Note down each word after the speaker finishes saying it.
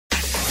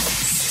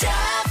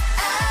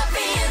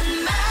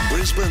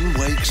Brisbane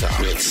Wakes Up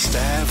with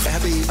Stav,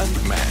 Abby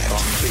and Matt on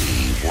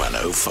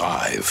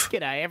B105.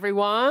 G'day,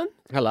 everyone.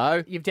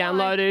 Hello. You've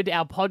downloaded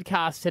our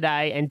podcast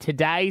today, and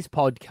today's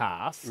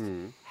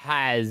podcast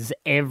has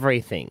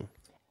everything.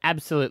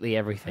 Absolutely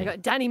everything. We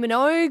got Danni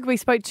Minogue. We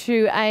spoke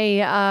to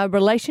a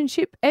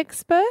relationship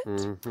expert.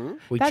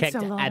 We That's checked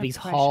a lot of Abby's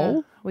pressure.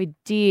 hole. We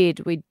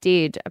did.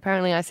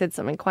 Apparently I said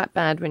something quite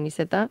bad when you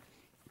said that.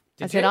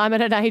 I said, I'm at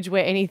an age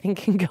where anything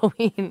can go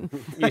in.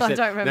 I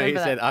don't remember No, you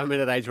that. said, I'm at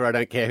an age where I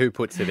don't care who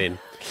puts it in.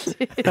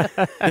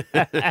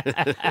 That's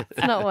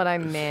not what I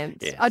meant.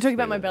 Yes, I talked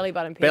about my belly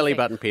button piercing. Belly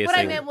button piercing. What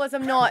I meant was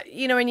I'm not,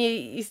 when you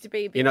used to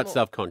be a bit You're not more...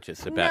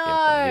 self-conscious about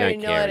No, you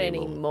don't care not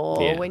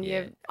anymore. anymore. Yeah. When I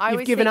You've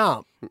always given think-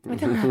 up. I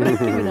haven't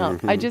given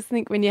up. I just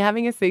think when you're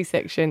having a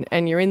C-section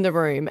and you're in the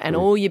room and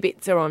all your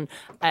bits are on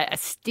a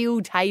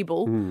steel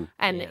table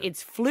and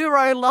it's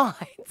fluoro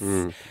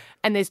lights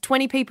and there's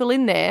 20 people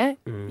in there,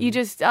 you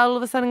just all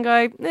of a sudden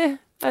go,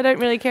 I don't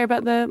really care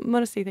about the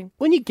modesty thing.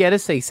 When you get a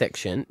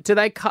C-section, do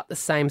they cut the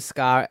same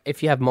scar?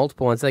 If you have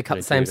multiple ones, do they cut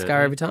the same do, don't scar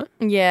they? every time?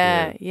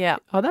 Yeah.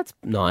 Oh, that's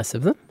nice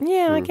of them.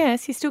 Yeah, I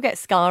guess. You still get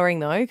scarring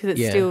though because it's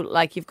Yeah. still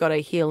like you've got to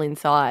heal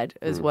inside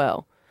as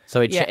well. So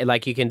it Yeah.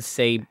 like you can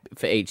see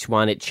for each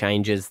one, it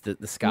changes the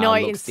scar No,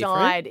 looks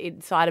different.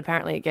 inside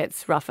apparently it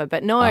gets rougher.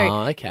 But no.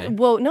 Oh, okay.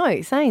 Well,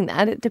 no, saying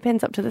that, it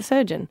depends up to the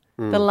surgeon.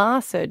 The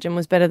last surgeon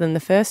was better than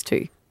the first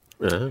two.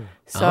 Oh.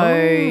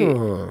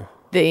 So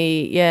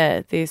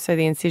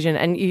the incision,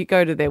 and you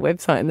go to their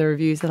website and the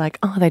reviews are like,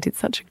 oh, they did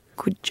such a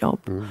good job.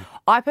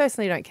 I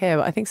personally don't care,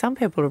 but I think some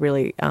people are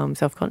really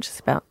self-conscious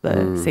about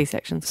the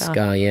C-section scar.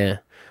 Scar, yeah.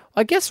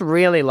 I guess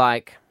really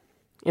like,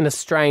 in a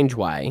strange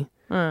way,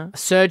 a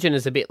surgeon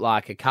is a bit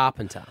like a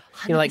carpenter.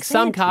 You know, like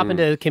some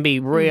carpenter can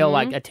be real,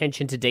 like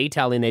attention to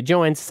detail in their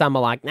joints. Some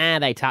are like, nah,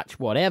 they touch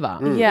whatever.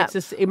 Yeah. It's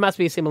just, it must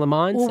be a similar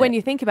mindset. Well, when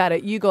you think about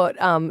it, you got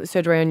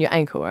surgery on your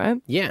ankle,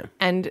 right? Yeah.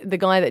 And the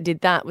guy that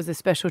did that was a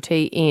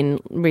specialty in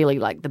really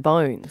like the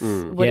bones.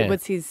 Yeah.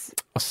 What's his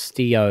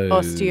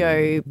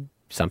Osteo...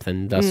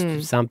 Something.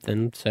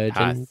 Something. Surgeon.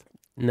 Path.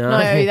 No.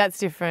 No, that's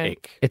different.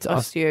 It's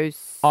osteo.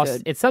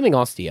 it's something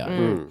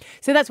osteo.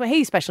 So that's what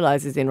he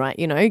specialises in, right?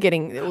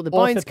 Getting all the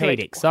bones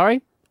Orthopedic. correct.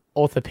 Sorry?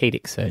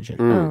 Orthopedic surgeon.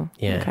 Oh,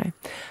 Yeah. okay.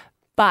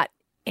 But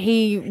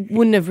he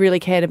wouldn't have really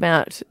cared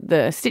about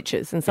the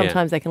stitches, and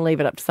sometimes they can leave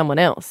it up to someone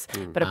else.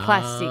 But a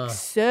plastic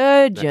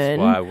surgeon... That's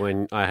why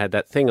when I had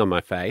that thing on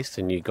my face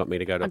and you got me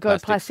to go to I a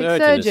got a plastic plastic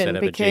surgeon surgeon instead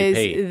of a because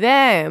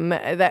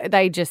GP.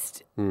 they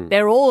just,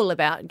 they're all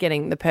about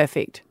getting the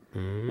perfect...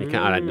 You can't,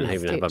 I didn't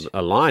even have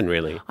a line,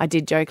 really. I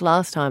did joke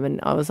last time and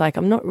I was like,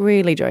 I'm not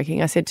really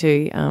joking. I said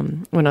to,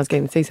 when I was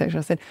getting the C-section,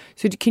 I said,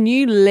 so can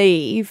you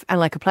leave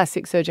and like a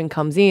plastic surgeon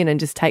comes in and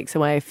just takes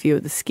away a few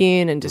of the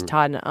skin and just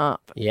tighten it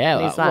up? Yeah.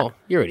 And he's Well,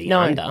 you're already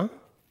no. under.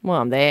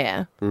 Well, I'm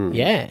there.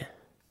 Yeah.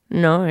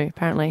 No,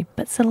 apparently.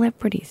 But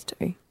celebrities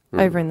do.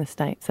 Over in the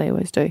States, they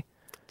always do.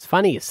 It's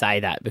funny you say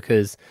that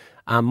because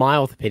my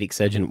orthopedic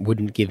surgeon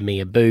wouldn't give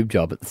me a boob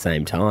job at the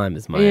same time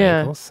as my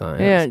ankle. So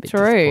that's a bit true.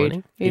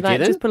 disappointing. He'd like,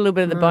 didn't? just put a little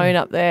bit of the bone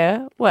up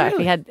there. Well, if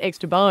he had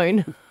extra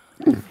bone,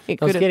 he I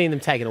could was have getting them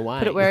taken away.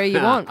 put it where you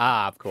want.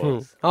 Of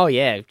course. Oh,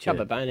 yeah. Chop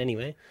a bone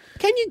anyway.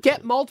 Can you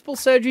get multiple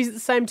surgeries at the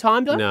same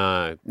time,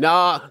 though?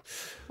 No.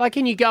 Like,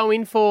 can you go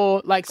in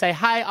for, like, say,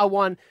 hey, I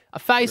want a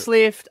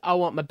facelift, I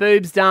want my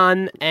boobs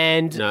done,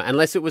 and... No,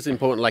 unless it was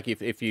important, like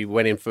if you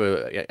went in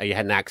for, you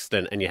had an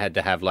accident and you had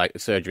to have like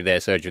surgery there,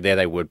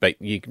 they would. But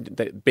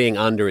being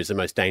under is the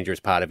most dangerous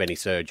part of any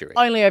surgery.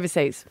 Only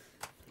overseas.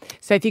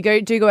 So if you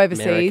do go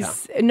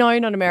overseas, no,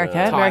 not America.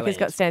 America's Thailand.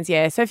 got stands,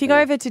 yeah. So if you go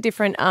over to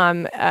different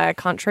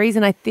countries,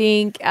 and I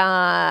think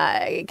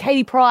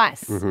Katie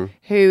Price,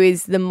 who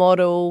is the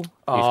model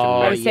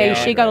overseas,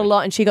 she got a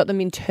lot, and she got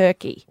them in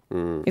Turkey,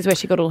 is where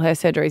she got all her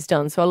surgeries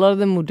done. So a lot of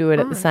them will do it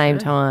at the same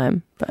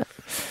time. But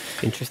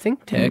Interesting.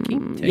 Turkey.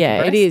 Turkey yeah,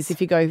 it breasts. is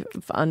if you go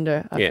for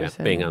under. after a Yeah,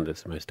 certain- being under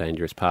is the most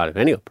dangerous part of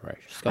any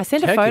operation. I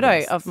sent a turkey photo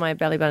breasts. of my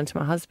belly button to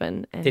my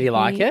husband. And Did he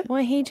like it?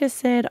 Well, he just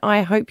said,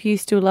 I hope you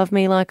still love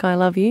me like I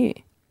love you.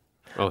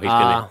 Oh, he's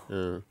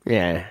gonna.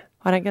 Yeah.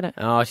 I don't get it.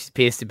 Oh, she's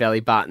pierced her belly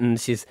button.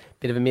 She's a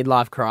bit of a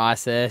midlife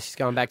crisis. She's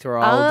going back to her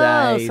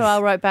old days. So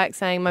I wrote back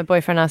saying my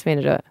boyfriend asked me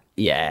to do it.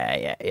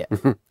 Yeah.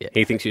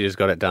 He thinks you just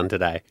got it done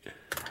today.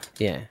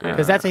 Yeah.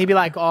 Because that's he'd be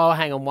like, oh,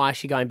 hang on, why is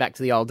she going back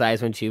to the old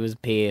days when she was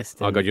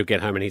pierced? Oh God, you'll get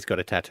home and he's got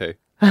a tattoo.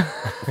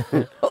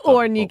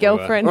 Or a new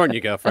girlfriend. Or a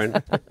new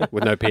girlfriend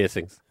with no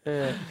piercings.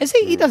 Is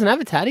he doesn't have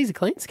a tat. He's a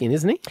clean skin,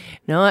 isn't he?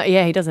 No,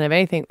 yeah, he doesn't have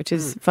anything, which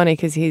is funny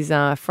because his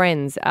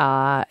friends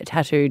are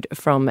tattooed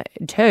from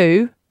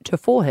toe to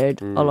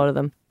forehead, a lot of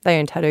them. They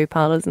own tattoo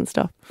parlours and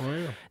stuff.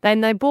 Wow.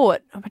 Then they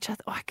bought, which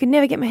I could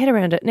never get my head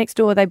around it. Next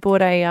door, they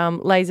bought a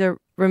laser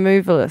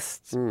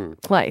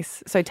removalist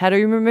place. So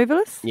tattoo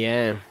removalist.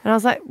 Yeah. And I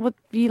was like, "What?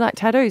 You like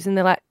tattoos?" And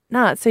they're like,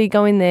 "Nah." So you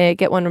go in there,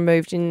 get one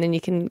removed, and then you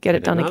can get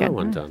it done Another again.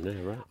 one done,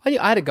 yeah, right.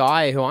 I had a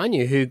guy who I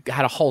knew who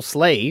had a whole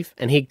sleeve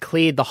and he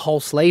cleared the whole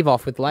sleeve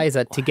off with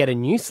laser to get a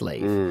new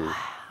sleeve.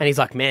 And he's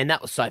like, man,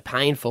 that was so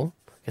painful.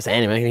 Because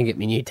anyway, I'm going to get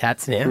me new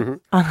tats now.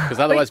 Because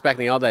otherwise, back in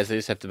the old days, they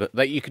just have to.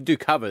 You could do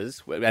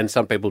covers, and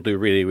some people do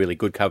really, really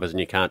good covers, and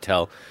you can't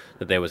tell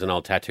that there was an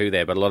old tattoo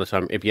there. But a lot of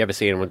time, if you ever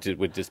see anyone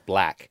with just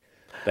black,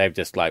 they've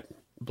just like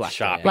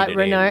sharpened Like it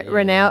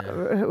Renault,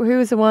 who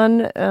was the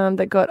one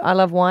that got I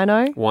Love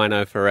Wino?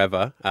 Wino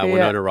Forever.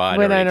 Winona Ryder.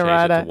 Winona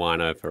Ryder. It to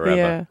Wino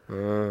Forever.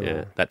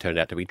 Yeah, that turned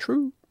out to be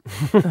true.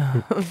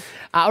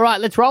 All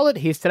right, let's roll it.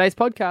 Here's today's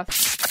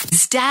podcast.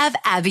 Stab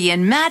Abby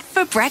and Matt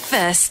for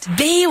breakfast.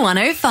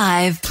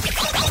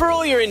 B105. For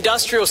all your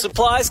industrial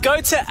supplies, go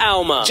to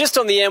Alma, just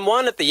on the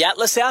M1 at the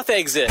Atlas South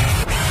exit.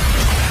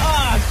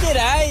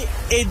 G'day.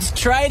 It's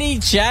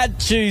Tradie Chat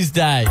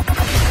Tuesday.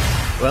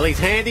 Well, he's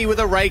handy with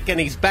a rake and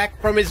he's back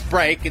from his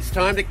break. It's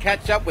time to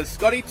catch up with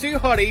Scotty Too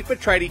Hottie for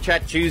Tradie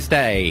Chat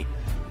Tuesday.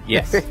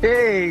 Yes.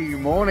 Hey,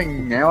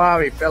 morning. How are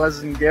we, fellas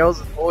and girls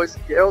and boys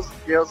and girls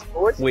and girls and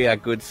boys? We are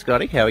good,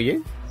 Scotty. How are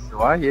you?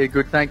 So yeah,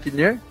 good, thank you. And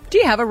you? Do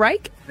you have a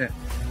rake? Yeah,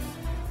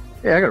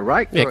 I got a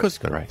rake. Yeah, of course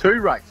you've got a rake. 2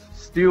 rakes.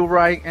 Steel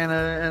rake and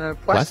a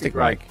plastic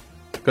rake.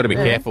 Got to be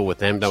careful with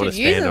them. Don't want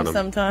to stand on them.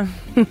 Sometime.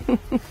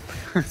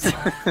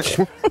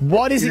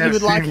 What is it you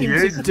would like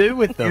him to do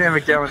with You them? never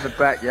go in the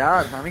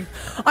backyard, honey.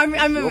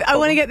 I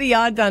want to get the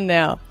yard done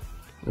now.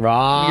 You get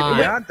Right.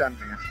 the yard done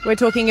now. We're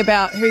talking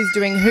about who's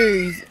doing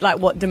who's, like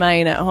what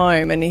domain at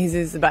home, and his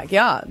is the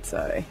backyard.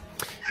 So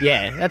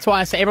Yeah, that's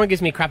why I say everyone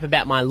gives me crap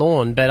about my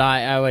lawn, but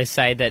I always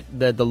say that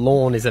the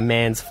lawn is a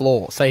man's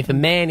floor. So if a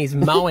man is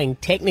mowing,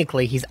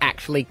 technically he's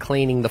actually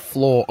cleaning the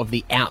floor of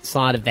the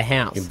outside of the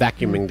house. You're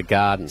vacuuming the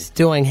garden.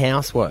 Doing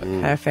housework.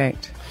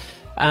 perfect.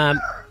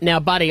 Now,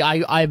 buddy,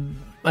 I'm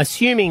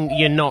assuming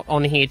you're not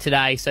on here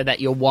today so that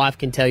your wife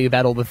can tell you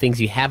about all the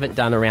things you haven't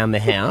done around the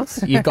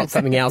house. You've got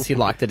something else you'd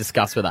like to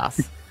discuss with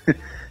us.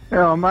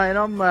 Oh, mate,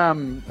 I'm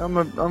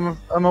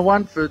a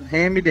one for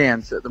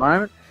hand-me-downs at the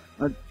moment.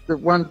 The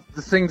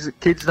things that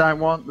kids don't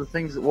want, the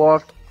things that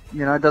wife,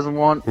 doesn't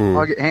want,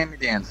 I get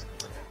hand-me-downs.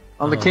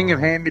 I'm the king of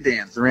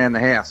hand-me-downs around the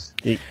house.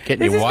 You getting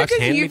This your is wife's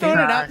because hand you me brought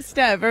it up,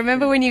 Steph.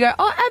 Remember when you go,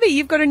 oh, Abby,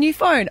 you've got a new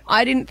phone.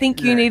 I didn't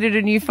think you needed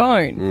a new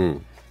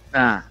phone.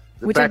 Nah,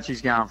 the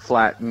battery's going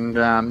flat, and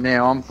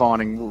now I'm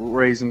finding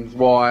reasons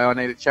why I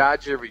need to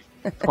charge every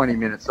 20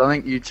 minutes. I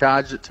think you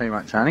charged it too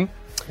much, honey.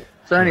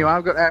 So anyway,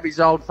 I've got Abby's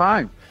old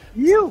phone.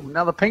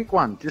 Another pink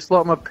one, just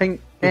like my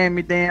pink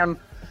hand-me-down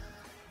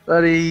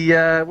bloody,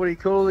 what do you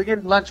call it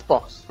again?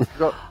 Lunchbox.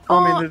 Got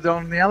commented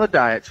on the other day,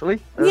 actually.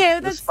 Yeah,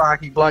 the that's-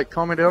 Sparky Blake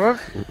commented on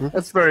it.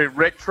 That's very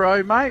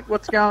retro, mate.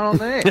 What's going on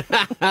there?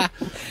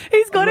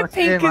 He's got a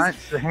pink. Yeah, 'Cause mate,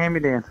 it's a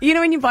hand-me-down. you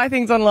know when you buy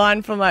things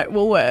online from like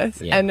Woolworths,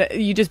 Yeah. and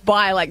you just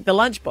buy like the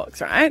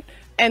lunchbox, right?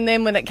 And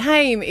then when it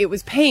came, it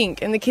was pink,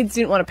 and the kids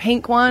didn't want a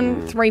pink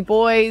one. 3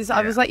 boys.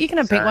 I was like, you can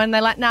have a pink So- one.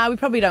 They're like, nah, we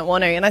probably don't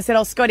want to. And I said,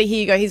 oh, Scotty,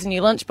 here you go. Here's a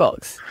new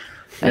lunchbox.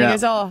 And he Yeah.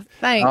 goes, oh,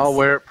 thanks. I'll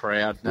wear it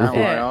proud. No worry,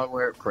 Yeah. I'll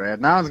wear it proud.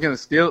 No one's going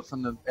to steal it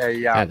from the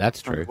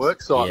that's from true. the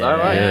work site, though,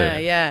 right? Yeah,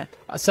 yeah.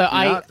 So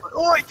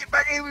Oh, get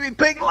back here with your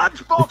pink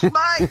lunchbox,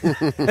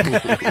 mate. What do you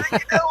think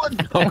you're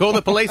doing? I'll call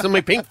the police on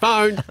my pink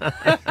phone. do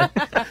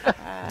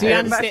you Yeah,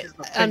 understand, matches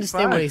the pink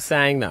understand what phone. he's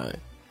saying, though?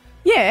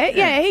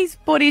 Yeah, he's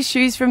bought his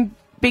shoes from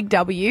Big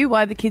W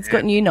while the kids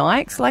got new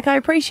Nikes. Like, I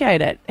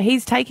appreciate it.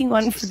 He's taking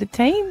one for the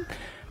team.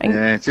 And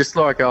Yeah, it's just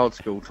like old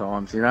school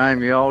times, you know.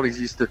 The oldies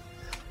used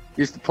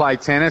to play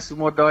tennis, and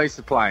what did I used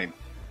to play?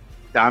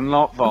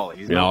 Dunlop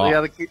volleys. And all the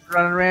other kids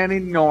running around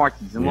in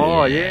Nikes. And no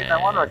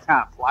wonder I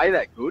can't play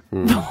that good.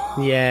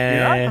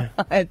 Yeah,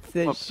 it's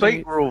a My shoe.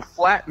 feet were all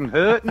flat and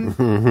hurting.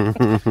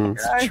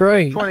 it's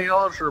true.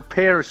 $20 for a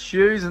pair of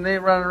shoes, and they're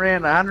running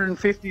around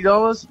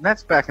 $150. And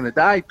that's back in the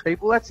day,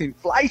 people. That's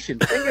inflation.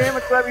 Think of how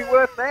much they'd be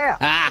worth now.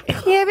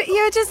 Yeah, but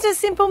you're just a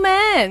simple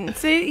man.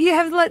 So you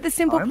have like the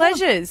simple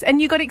pleasures.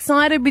 And you got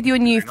excited with your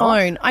new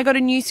phone. I got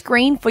a new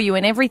screen for you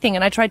and everything.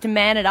 And I tried to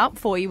man it up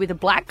for you with a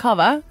black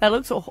cover. That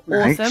looks awesome.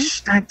 Hey,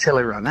 shh, don't tell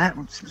everyone that.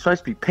 It's supposed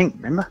to be pink,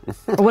 remember?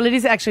 Well, it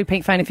is actually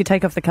pink phone. If you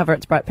take off the cover,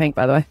 it's bright pink,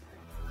 by the way.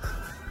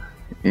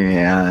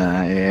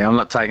 Yeah, I'm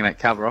not taking that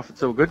cover off.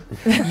 It's all good.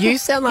 You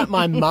sound like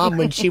my mum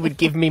when she would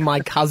give me my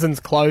cousin's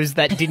clothes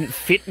that didn't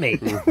fit me.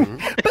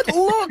 But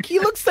look,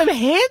 you look so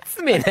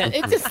handsome in it.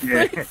 It just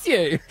suits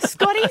you.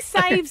 Scotty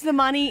saves the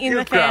money in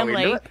You'll the grow into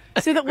family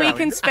it. so that we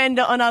can spend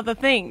it on other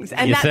things.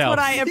 And that's Yourself. what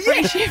I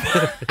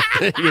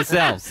appreciate.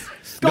 Yourselves.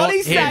 Scotty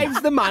Not him.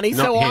 saves the money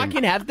so Not I him.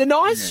 can have the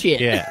nice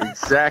shit. Yeah.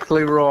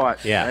 Exactly right.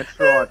 Yeah. That's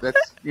right.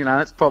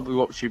 That's probably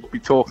what we should be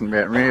talking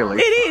about, really.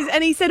 It is.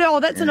 And he said, oh,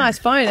 that's a nice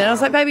phone. And I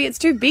was like, baby, it's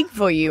too big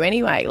for you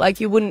anyway. Like,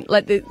 you wouldn't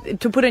let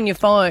to put on your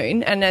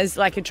phone, and as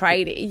like a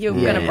tradie, you're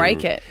going to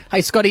break it.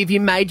 Hey, Scotty, have you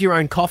made your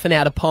own coffin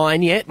out of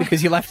pine yet?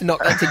 Because you'll have to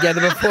knock that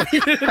together before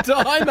you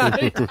die,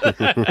 mate.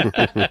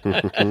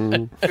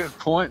 Good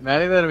point,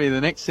 Matty. That'll be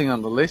the next thing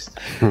on the list.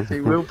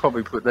 He will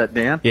probably put that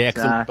down. Yeah,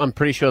 because I'm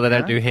pretty sure they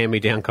don't do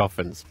hand-me-down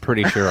coffins.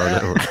 Pretty sure on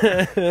that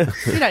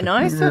one. You don't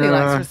know. Scotty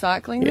likes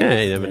recycling.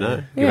 Yeah, you never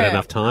know. Give it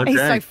enough time. He's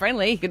so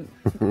friendly. He could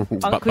bunk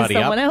with buddy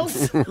up. someone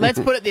else. Let's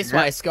put it this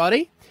way,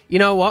 Scotty. You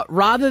know what?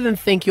 Rather than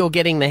think you're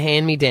getting the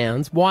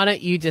hand-me-downs, why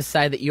don't you just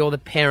say that you're the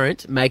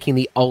parent making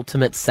the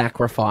ultimate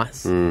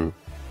sacrifice?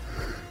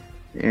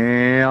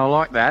 Yeah, I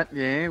like that.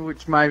 Yeah,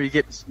 which maybe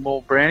get some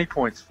more brownie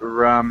points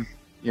for,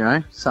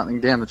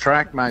 something down the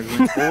track, maybe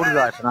when the borders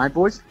open, eh,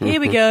 boys? Here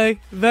we go.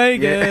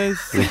 Vegas.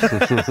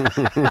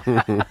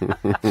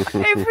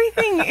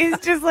 Everything is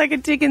just like a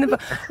tick in the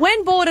box.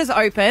 When borders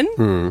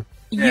open,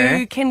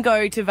 you can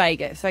go to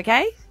Vegas,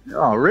 okay?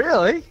 Oh,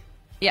 really?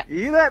 Yeah. You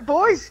hear that,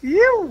 boys?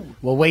 You.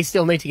 Well, we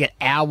still need to get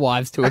our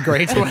wives to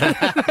agree to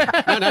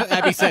it. No,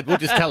 Abby said, we'll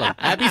just tell him.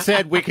 Abby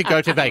said we could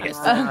go to Vegas.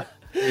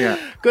 Yeah.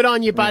 Good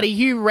on you, buddy.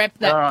 You rep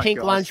that All right, pink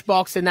guys.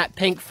 lunchbox and that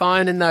pink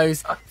phone and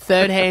those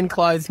third-hand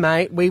clothes,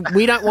 mate. We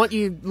don't want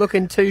you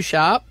looking too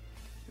sharp.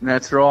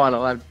 That's right.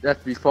 I'll have to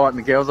be fighting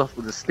the girls off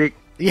with a stick.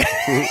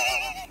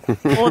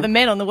 Or the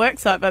men on the work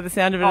site by the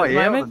sound of it Oh, at the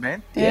yeah, moment. well,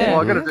 man. Yeah.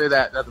 Well, I've got to do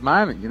that at the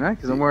moment,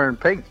 because I'm wearing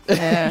pink.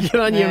 Yeah. Good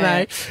on you, Yeah.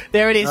 mate.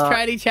 There it is,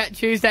 Tradie Chat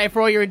Tuesday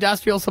for all your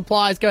industrial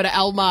supplies. Go to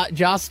Alma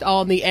just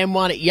on the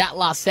M1 at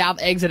Yatla South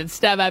Exit at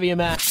Stab Abby and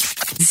Matt.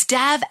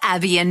 Stab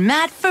Abby and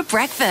Matt for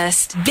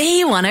breakfast.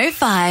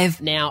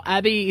 B105. Now,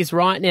 Abby is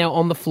right now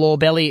on the floor,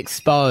 belly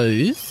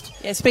exposed.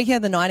 Yeah, speaking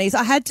of the 90s,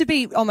 I had to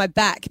be on my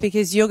back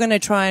because you're going to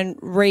try and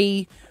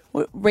Re-enter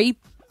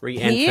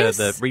Pierce?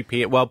 the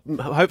repeat. Well,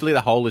 hopefully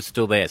the hole is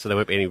still there, so there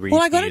won't be any re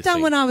Well, I got it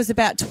done when I was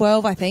about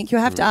 12, I think. You'll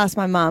have to ask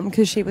my mum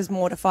because she was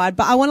mortified.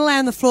 But I want to lay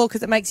on the floor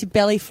because it makes your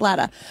belly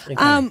flatter.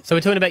 So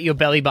we're talking about your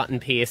belly button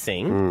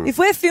piercing. If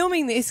we're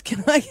filming this,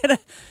 can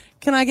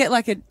I get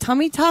like a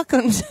tummy tuck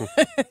on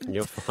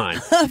You're fine.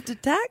 after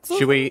tax?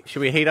 Should we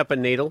heat up a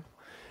needle?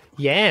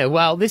 Yeah,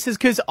 well, this is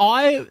because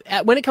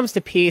when it comes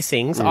to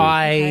piercings,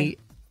 I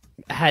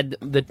had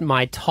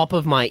my top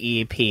of my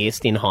ear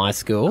pierced in high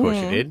school. Of course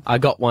you did. I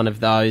got one of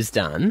those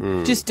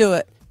done, Just do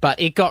it. but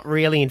it got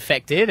really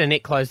infected and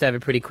it closed over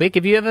pretty quick.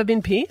 Have you ever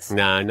been pierced?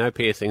 No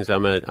piercings.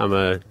 I've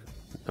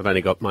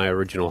only got my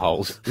original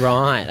holes.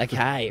 Right.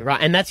 Okay.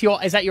 Right. And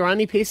is that your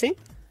only piercing?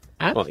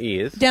 Well,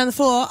 ears. Down the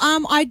floor.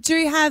 I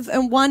do have,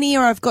 in one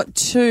ear I've got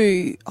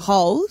 2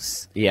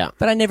 holes, Yeah.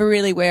 but I never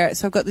really wear it.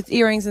 So I've got the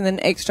earrings and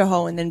then extra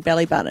hole and then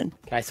belly button.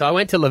 Okay, so I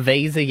went to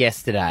Lavisa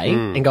yesterday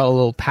and got a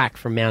little pack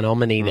from Mount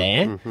Omni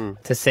there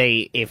to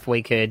see if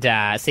we could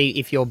see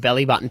if your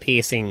belly button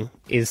piercing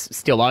is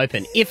still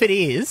open. If it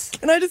is,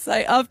 Can I just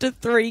say, after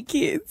 3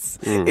 kids,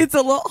 it's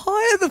a lot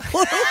higher than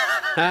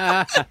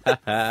like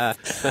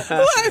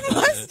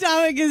my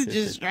stomach is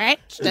just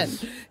stretched.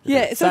 And,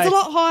 yeah, so it's a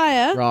lot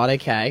higher. right?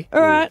 Okay. All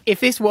right.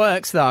 If this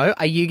works though,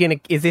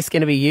 is this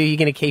gonna be you? You're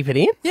gonna keep it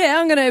in? Yeah,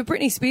 I'm going to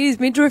Britney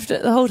Spears midriff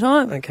it the whole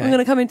time. Okay. I'm going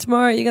to come in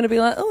tomorrow. You're going to be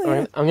like, oh,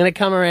 yeah. I'm gonna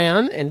come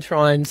around and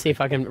try and see if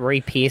I can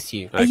re-pierce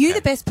you. Are you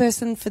the best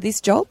person for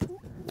this job?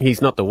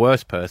 He's not the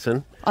worst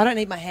person. I don't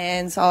need my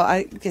hands. So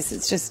I guess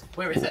it's just...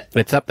 Where is it?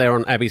 It's up there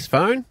on Abby's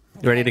phone,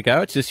 ready to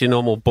go. It's just your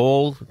normal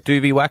ball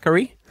doobie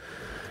whackery.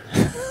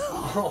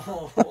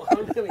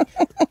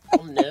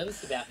 I'm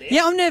nervous about this.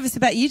 Yeah, I'm nervous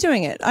about you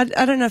doing it. I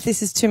don't know if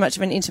this is too much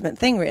of an intimate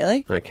thing,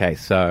 really. Okay,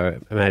 so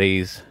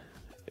Maddie's...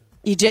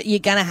 You're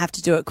going to have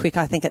to do it quick,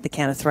 I think, at the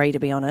count of 3, to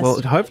be honest. Well,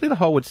 hopefully the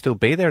hole would still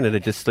be there and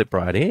it'd just slip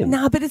right in.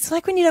 No, but it's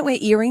like when you don't wear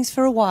earrings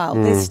for a while.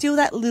 There's still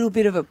that little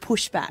bit of a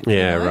pushback.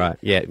 Yeah, you know? right.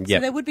 Yeah, So yeah.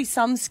 there would be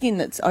some skin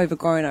that's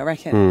overgrown, I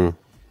reckon.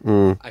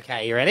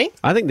 Okay, you ready?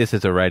 I think this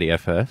is a radio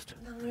first.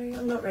 No,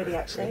 I'm not ready,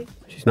 actually.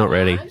 She's not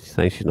ready. She's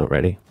saying she's not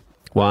ready.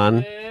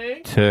 1,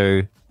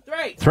 2,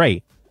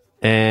 3.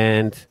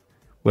 And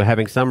we're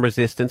having some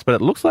resistance, but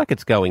it looks like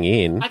it's going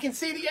in. I can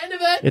see the end of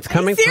it. It's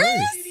coming through.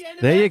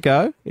 There you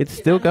go. It's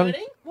still going.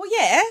 Well,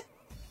 yeah.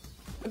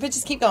 But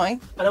just keep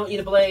going. I don't want you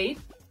to bleed.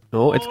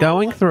 Oh, it's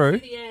going through.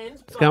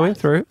 It's going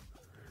through.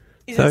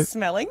 Is So- it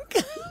smelling?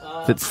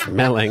 Is it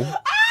smelling? Okay,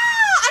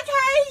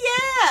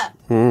 yeah.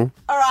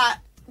 All right.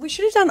 We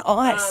should have done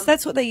ice.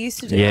 That's what they used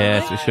to do.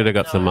 Yes, we should have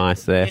got some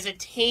ice there. There's a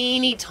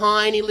teeny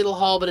tiny little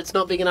hole, but it's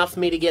not big enough for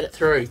me to get it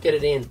through. Get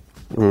it in.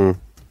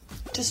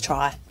 Just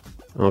try.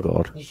 Oh,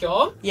 God. You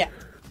sure? Yeah.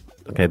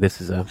 Okay, this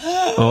is a...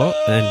 Oh,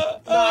 and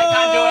No,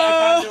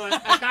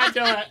 I can't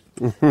do it.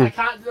 I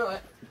can't do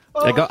it.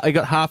 it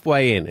got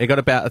halfway in. It got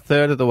about a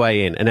third of the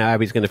way in, and now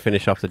Abby's going to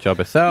finish off the job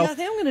herself. Yeah, I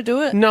think I'm going to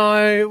do it.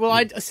 No, well,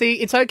 I see.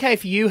 It's okay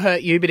if you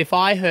hurt you, but if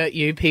I hurt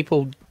you,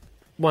 people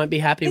won't be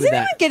happy Is with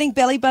anyone that. getting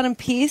belly button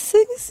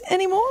piercings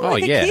anymore? Oh,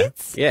 like the yeah.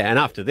 kids? Yeah, and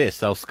after this,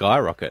 they'll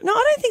skyrocket. No,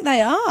 I don't think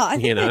they are. I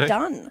think You know. they're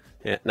done.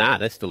 Yeah, nah,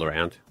 they're still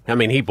around. I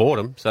mean, he bought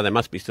them, so they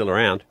must be still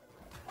around.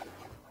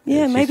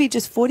 Yeah, It's maybe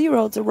just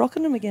 40-year-olds are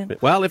rocking them again.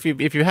 Well, if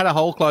you had a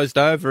hole closed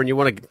over and you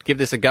want to give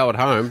this a go at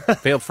home,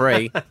 feel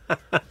free.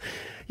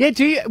 Yeah,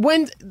 do you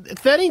when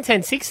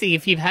 131060?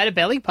 If you've had a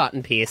belly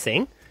button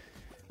piercing,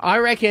 I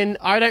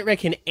don't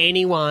reckon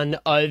anyone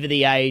over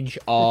the age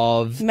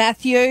of.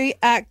 Matthew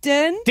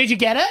Acton. Did you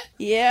get it?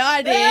 Yeah,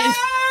 I did.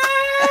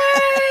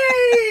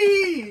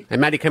 Hey,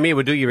 Matty, come here.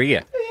 We'll do your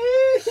ear.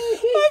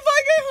 If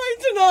I go home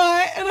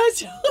tonight and I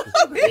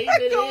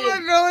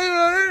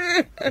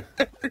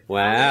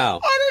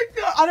Wow.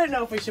 I don't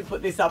know if we should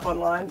put this up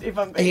online. If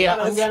I'm being Yeah,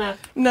 honest. I'm gonna.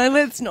 No,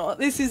 let's not.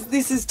 This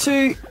is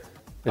too.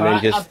 And All then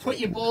right, just I've put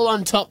your ball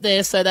on top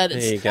there so that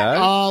it's. There you go.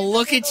 Oh,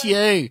 look at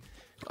you!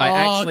 I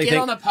actually get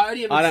think on the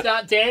podium I and don't-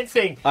 start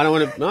dancing. I don't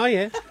want to. Oh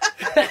yeah.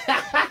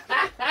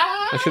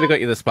 I should have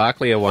got you the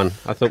sparklier one.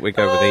 I thought we'd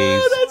go with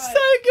these. Oh, that's so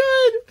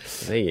good.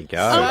 There you go.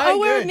 I'll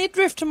wear a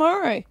midriff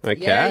tomorrow.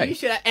 Okay. Yeah, you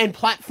should. And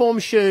platform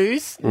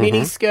shoes,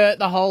 mini skirt,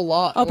 the whole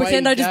lot. I'll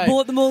pretend I just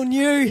bought them all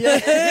new.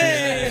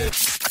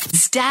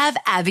 Stab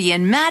Abby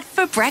and Matt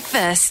for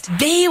breakfast.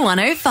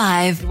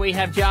 B105. We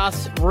have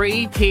just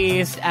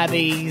re-pierced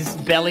Abby's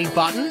belly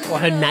button, or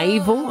her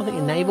navel. I think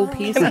a navel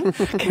piercing.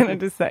 Can I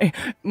just say,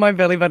 my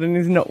belly button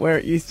is not where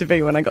it used to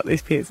be when I got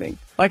this piercing.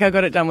 Like, I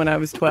got it done when I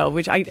was 12,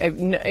 which I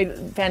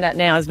found out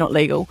now is not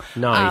legal.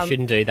 No, you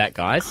shouldn't do that,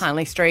 guys.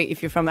 Harley Street,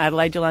 if you're from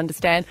Adelaide, you'll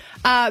understand.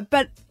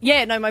 But,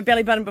 yeah, no, my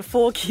belly button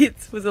before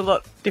kids was a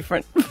lot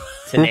different.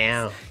 So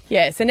now.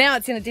 Yeah, so now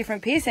it's in a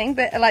different piercing,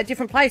 but like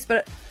different place,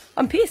 but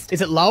I'm pissed.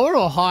 Is it lower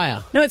or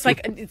higher? No, it's like,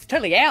 it's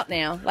totally out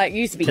now. Like, it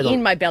used to be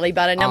in my belly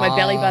button. Now my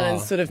belly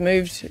button's sort of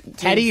moved.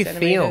 How do you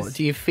feel?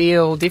 Do you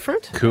feel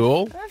different?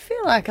 Cool. I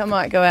feel like I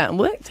might go out and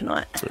work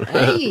tonight.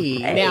 Hey.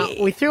 Now,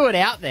 we threw it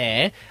out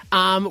there.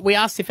 We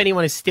asked if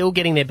anyone is still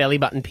getting their belly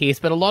button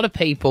pierced, but a lot of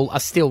people are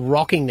still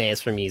rocking theirs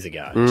from years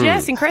ago.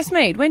 Jess in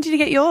Crestmead, when did you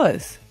get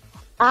yours?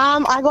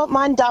 I got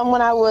mine done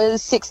when I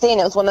was 16.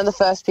 It was one of the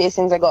first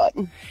piercings I got.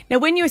 Now,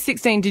 when you were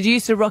 16, did you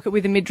used to rock it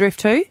with a midriff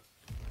too?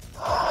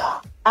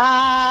 Yeah,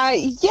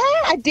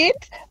 I did.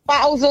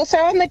 But I was also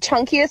on the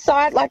chunkier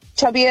side, like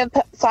chubbier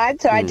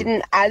side, so I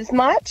didn't as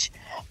much.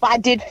 But I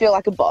did feel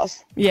like a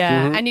boss.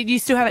 Yeah, and you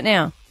still have it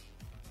now?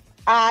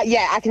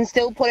 Yeah, I can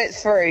still put it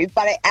through,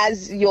 but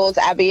as yours,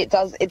 Abby, it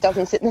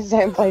doesn't sit in the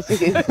same place as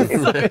yours.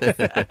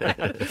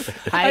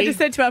 I just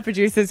said to our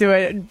producers who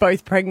are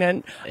both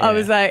pregnant, I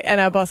was like,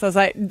 and our boss, I was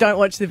like, don't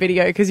watch the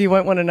video because you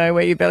won't want to know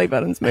where your belly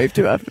button's moved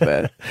to after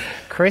birth.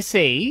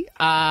 Chrissy,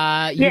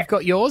 you've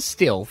got yours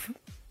still.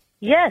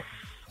 Yes.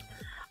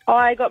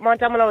 I got mine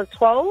done when I was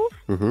 12.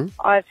 Mm-hmm.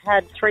 I've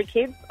had 3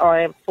 kids.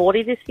 I am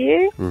 40 this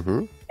year.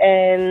 Mm-hmm.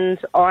 And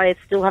I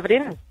still have it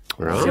in.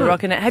 Right. Still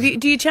rocking it.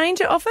 Do you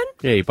change it often?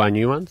 Yeah, you buy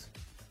new ones?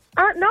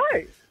 No.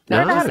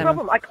 Never had a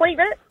problem. I clean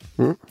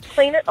it.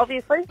 Clean it,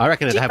 obviously. I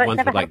reckon they have ones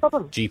never with had a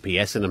problem.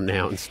 GPS in them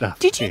now and stuff.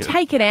 Did you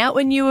take it out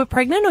when you were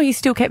pregnant or you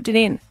still kept it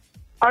in?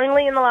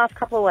 Only in the last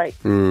couple of weeks.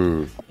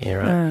 Yeah,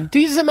 right.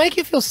 Does it make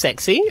you feel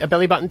sexy, a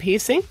belly button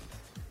piercing?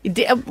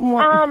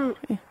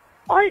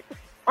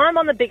 I'm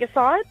on the bigger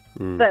side,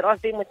 but I've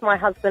been with my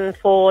husband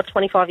for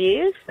 25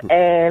 years,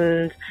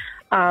 and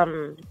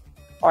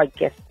I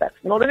guess that's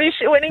not an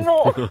issue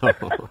anymore.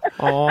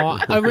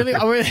 I really.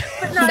 But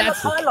no,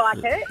 look, I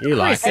like it. You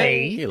like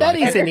See, it. that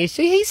is an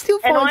issue. He still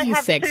And finds I you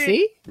have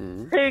sexy.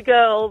 two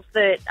girls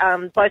that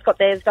both got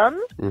theirs done,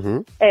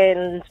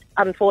 and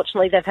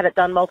unfortunately they've had it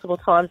done multiple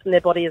times and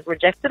their body has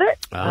rejected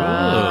it.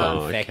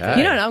 Oh, okay. okay.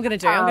 You know what I'm going to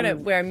do? I'm going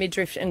to wear a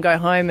midriff and go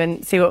home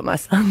and see what my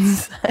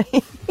sons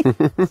say.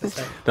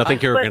 I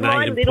think you're But going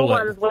my to little pull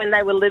it. ones, when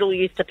they were little,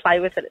 used to play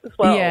with it as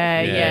well.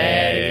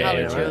 Yeah,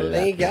 right.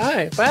 There you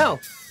go. Well,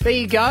 there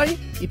you go.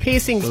 Your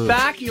piercing's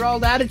back. Your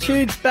old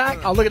attitude's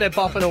back. Oh, look at her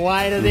bopping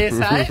away to this,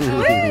 hey?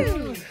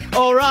 Woo!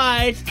 All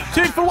right.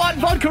 2 for 1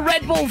 vodka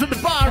Red Bulls at the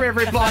bar,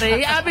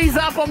 everybody. Abby's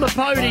up on the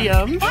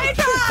podium.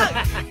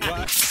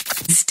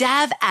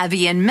 Stab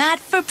Abby and Matt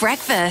for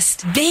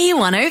breakfast.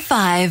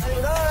 B105.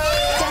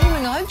 Danni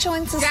Minogue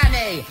joins us.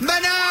 Hey,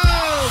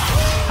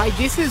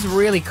 this is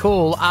really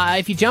cool.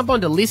 If you jump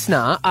onto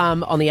Listnr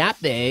on the app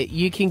there,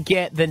 you can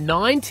get the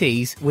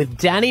 90s with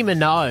Danni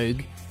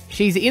Minogue.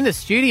 She's in the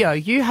studio.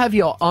 You have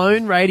your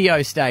own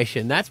radio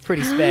station. That's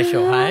pretty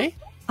special, hey?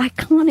 I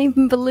can't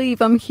even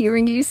believe I'm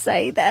hearing you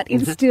say that.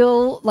 It's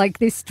still like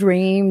this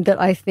dream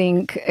that I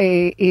think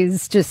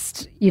is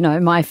just,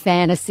 my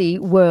fantasy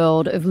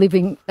world of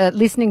listening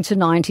to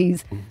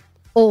 90s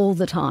all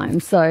the time.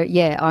 So,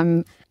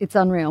 yeah, it's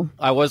unreal.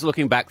 I was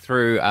looking back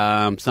through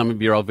some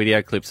of your old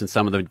video clips and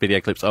some of the video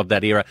clips of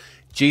that era.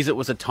 Geez, it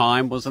was a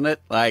time, wasn't it?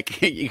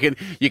 Like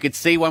you could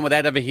see one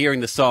without ever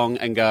hearing the song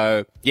and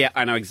go, yeah,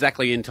 I know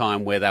exactly in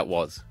time where that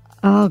was.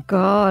 Oh,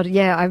 God.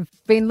 Yeah, I've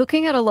been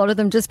looking at a lot of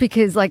them just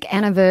because,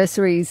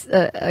 anniversaries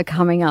are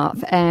coming up.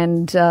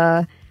 And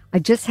I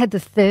just had the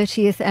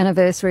 30th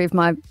anniversary of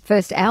my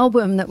first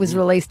album that was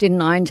released in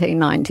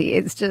 1990.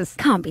 It's just,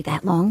 can't be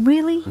that long,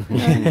 really?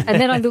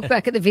 And then I look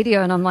back at the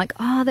video and I'm like,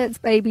 oh, that's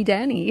baby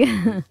Danny.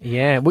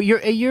 Yeah. Well,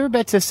 you're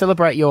about to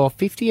celebrate your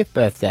 50th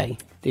birthday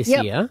this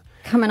year.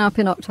 Coming up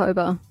in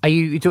October. Are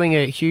you doing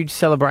a huge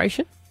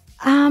celebration?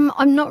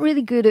 I'm not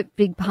really good at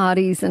big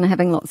parties and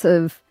having lots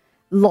of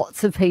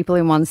people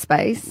in one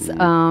space,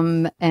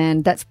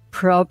 and that's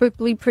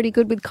probably pretty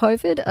good with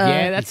COVID.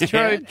 Yeah, that's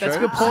true. That's a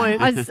good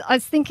point. I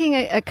was thinking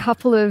a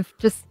couple of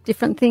just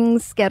different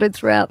things scattered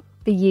throughout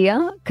the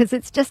year because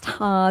it's just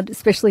hard,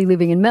 especially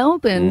living in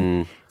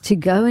Melbourne, to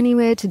go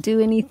anywhere, to do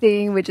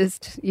anything. We're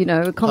just,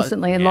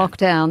 constantly in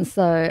lockdown.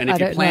 So and if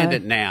you planned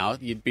it now,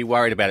 you'd be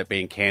worried about it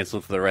being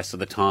cancelled for the rest of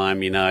the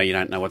time. You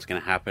don't know what's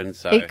going to happen.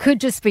 So it could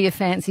just be a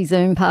fancy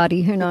Zoom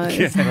party. Who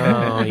knows?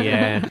 Oh,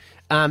 yeah.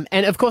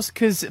 And, of course,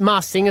 because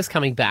Masked Singer's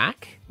coming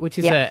back, which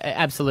is an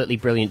absolutely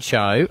brilliant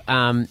show.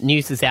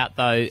 News is out,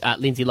 though,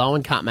 Lindsay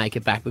Lohan can't make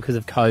it back because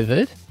of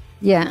COVID.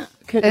 Yeah.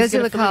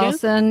 Ursula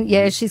Carlson,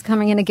 she's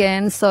coming in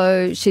again.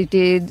 So she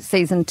did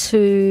season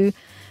 2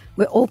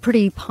 we're all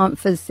pretty pumped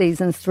for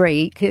season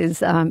 3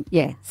 because,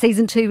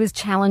 season 2 was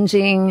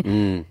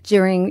challenging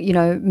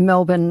during,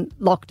 Melbourne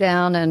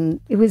lockdown,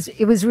 and it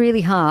was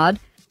really hard.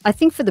 I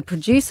think for the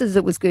producers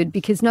it was good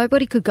because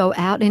nobody could go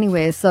out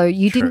anywhere, so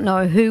you didn't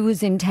know who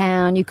was in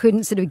town. You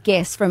couldn't sort of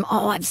guess from,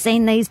 I've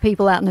seen these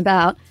people out and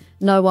about.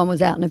 No one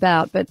was out and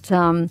about, but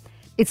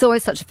it's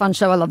always such a fun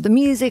show. I love the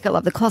music. I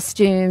love the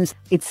costumes.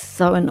 It's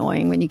so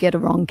annoying when you get a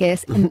wrong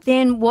guess. And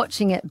then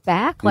watching it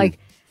back, like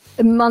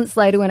months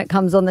later when it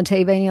comes on the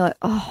TV and you're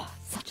like,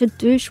 such a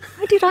douche.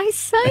 Why did I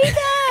say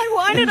that?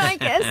 Why did I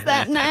guess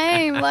that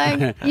name? Like,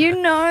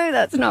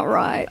 that's not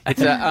right.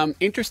 It's an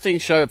interesting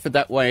show for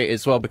that way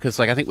as well because,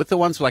 I think with the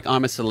ones like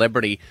I'm a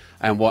Celebrity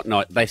and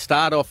whatnot, they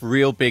start off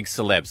real big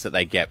celebs that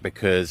they get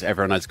because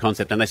everyone knows the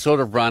concept and they sort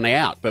of run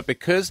out. But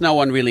because no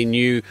one really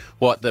knew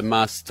what the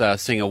Masked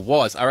Singer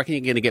was, I reckon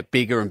you're going to get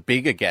bigger and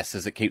bigger guests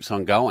as it keeps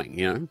on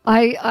going,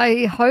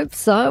 I hope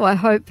so. I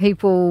hope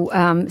people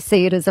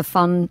see it as a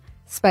fun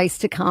space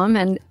to come,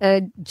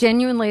 and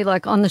genuinely,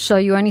 like on the show,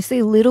 you only see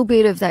a little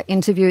bit of that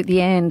interview at the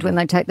end when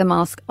they take the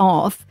mask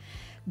off,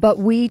 but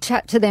we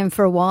chat to them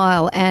for a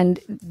while and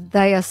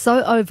they are so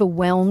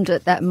overwhelmed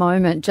at that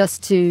moment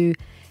just to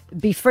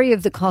be free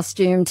of the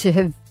costume, to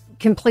have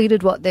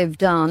completed what they've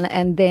done,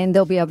 and then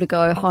they'll be able to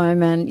go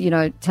home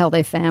and tell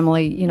their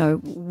family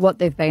what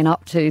they've been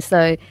up to.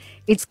 So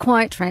it's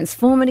quite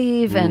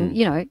transformative and,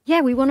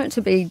 we want it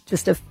to be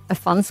just a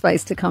fun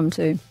space to come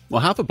to.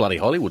 Well, half of bloody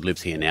Hollywood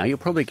lives here now. You'll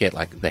probably get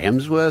like the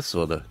Hemsworths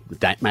or the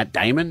Matt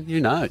Damon. Who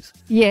knows?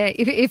 Yeah,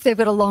 if they've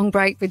got a long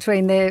break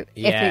between their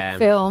epic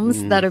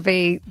films, that'd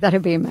be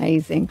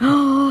amazing.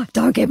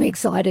 Don't get me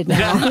excited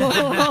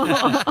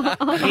now.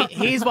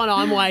 Here's one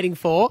I'm waiting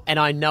for, and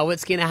I know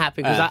it's going to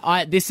happen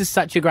because this is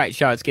such a great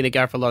show. It's going to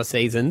go for a lot of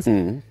seasons.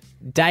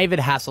 David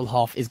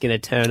Hasselhoff is going to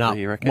turn up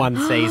one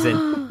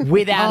season,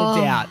 without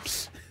a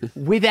doubt.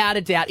 Without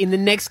a doubt. In the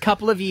next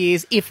couple of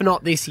years, if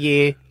not this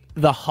year,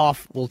 the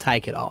Hoff will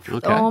take it off.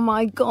 Okay. Oh,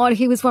 my God.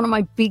 He was one of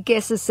my big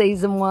guesses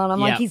season 1. I'm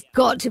like, he's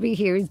got to be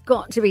here. He's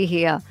got to be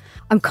here.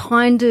 I'm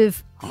kind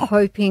of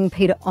hoping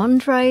Peter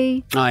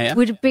Andre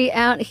would be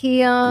out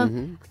here.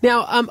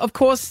 Now, of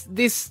course,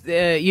 this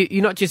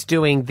you're not just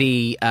doing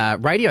the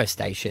radio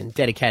station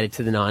dedicated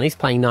to the 90s,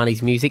 playing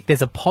 90s music.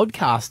 There's a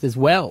podcast as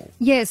well.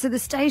 Yeah, so the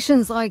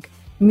station's like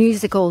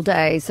music all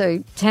day.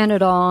 So turn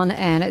it on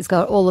and it's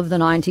got all of the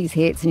 90s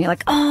hits and you're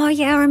like,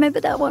 I remember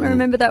that one. I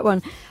remember that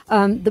one.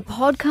 The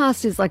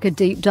podcast is like a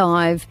deep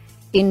dive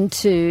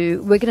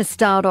into, we're going to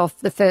start off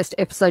the first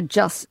episode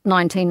just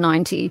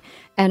 1990,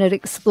 and it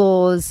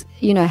explores,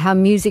 how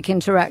music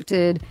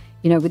interacted,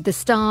 with the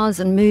stars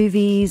and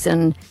movies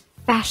and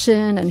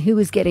fashion and who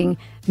was getting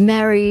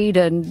married,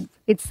 and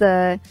it's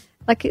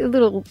like a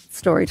little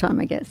story time,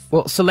 I guess.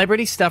 Well,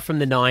 celebrity stuff from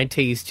the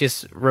 90s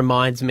just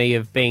reminds me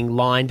of being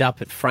lined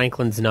up at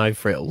Franklin's No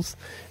Frills.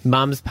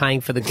 Mum's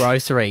paying for the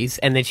groceries,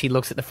 and then she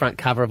looks at the front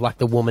cover of like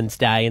the Woman's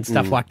Day and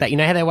stuff like that. You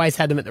know how they always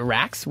had them at the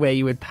racks where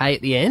you would pay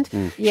at the end?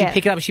 She'd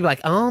pick it up and she'd be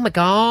like, oh my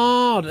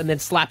God, and then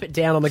slap it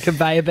down on the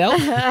conveyor belt.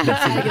 Take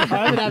it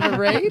home and have a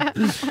read.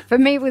 For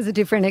me, it was a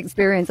different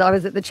experience. I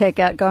was at the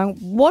checkout going,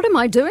 what am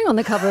I doing on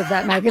the cover of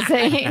that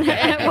magazine?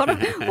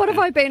 what have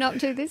I been up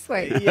to this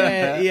week?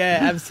 Yeah,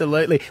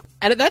 absolutely.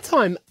 And at that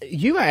time,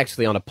 you were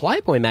actually on a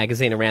Playboy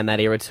magazine around that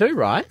era too,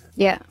 right?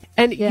 Yeah.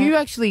 And you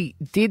actually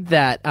did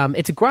that. I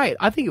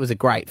think it was a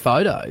great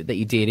photo that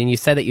you did, and you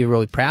said that you're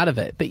really proud of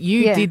it. But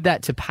you did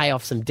that to pay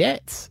off some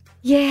debts.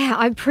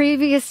 Yeah,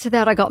 previous to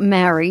that, I got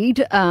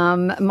married.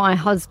 My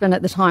husband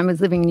at the time was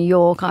living in New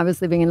York. I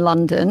was living in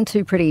London,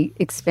 two pretty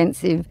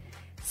expensive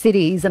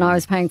cities, and I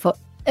was paying for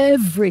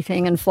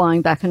everything and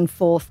flying back and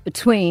forth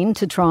between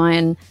to try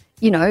and,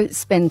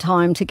 spend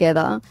time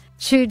together.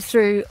 Chewed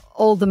through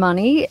all the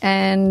money,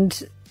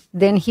 and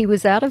then he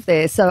was out of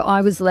there. So I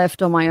was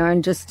left on my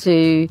own just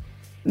to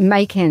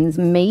make ends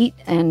meet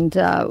and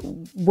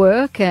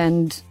work,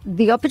 and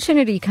the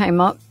opportunity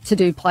came up to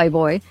do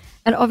Playboy,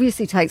 and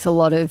obviously takes a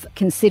lot of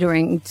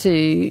considering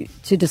to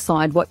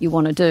decide what you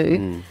want to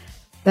do.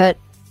 But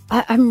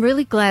I'm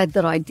really glad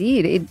that I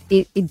did.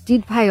 It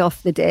did pay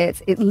off the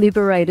debts. It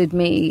liberated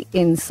me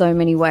in so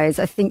many ways.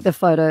 I think the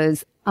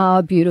photos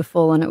are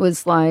beautiful, and it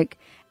was like,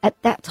 at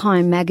that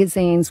time,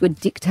 magazines were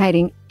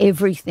dictating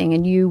everything,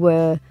 and you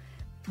were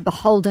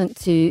beholden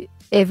to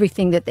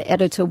everything that the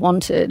editor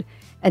wanted.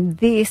 And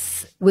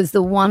this was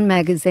the one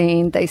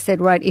magazine they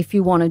said, right, if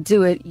you want to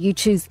do it, you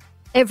choose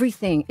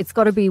everything. It's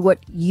got to be what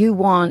you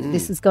want.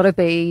 This has got to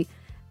be.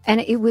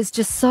 And it was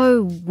just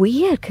so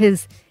weird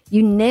because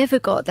you never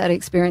got that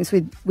experience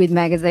with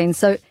magazines.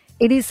 So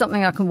it is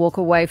something I can walk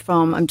away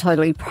from. I'm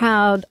totally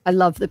proud. I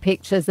love the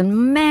pictures.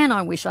 And man,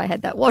 I wish I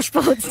had that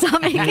washboard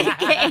stomach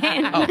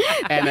again.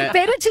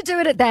 Better to do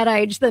it at that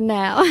age than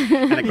now.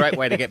 And a great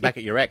way to get back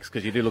at your ex,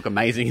 because you do look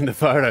amazing in the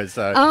photos.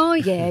 So. Oh,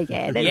 yeah.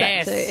 There's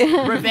yes. that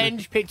too.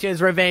 Revenge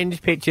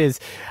pictures.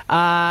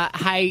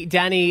 Hey,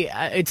 Danny,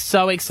 it's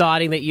so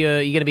exciting that you're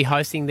going to be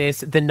hosting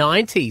this, the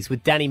 90s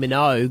with Danni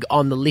Minogue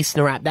on the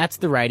Listnr app. That's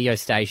the radio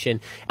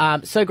station.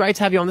 So great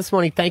to have you on this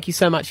morning. Thank you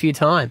so much for your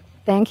time.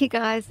 Thank you,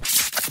 guys.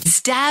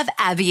 Stab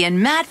Abby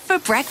and Matt for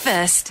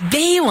breakfast.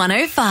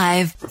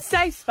 B105.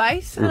 Safe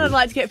space, and I'd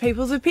like to get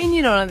people's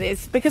opinion on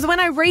this, because when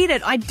I read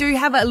it, I do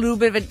have a little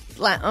bit of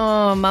a, like,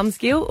 oh, mum's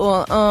guilt,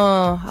 or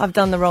oh, I've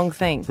done the wrong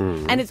thing.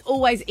 And it's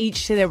always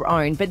each to their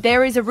own. But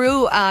there is a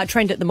real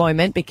trend at the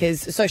moment,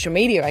 because social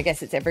media, I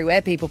guess it's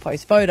everywhere, people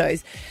post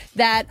photos,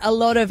 that a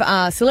lot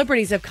of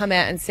celebrities have come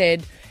out and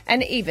said,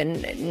 and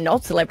even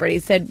not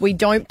celebrities, said we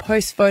don't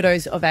post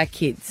photos of our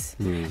kids.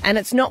 And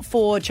it's not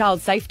for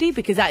child safety,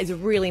 because that is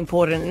really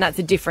important and that's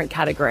a different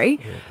category.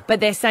 But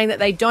they're saying that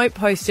they don't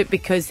post it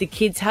because the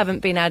kids haven't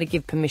been able to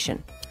give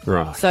permission.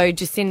 Right. So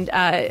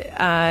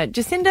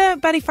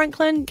Jacinda Buddy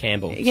Franklin.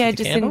 Campbell. Yeah,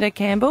 Jacinda Jacinda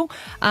Campbell.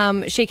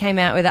 She came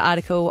out with an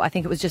article, I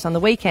think it was just on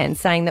the weekend,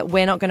 saying that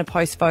we're not going to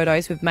post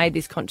photos. We've made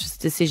this conscious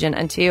decision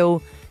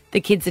until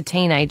the kids are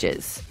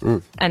teenagers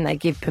and they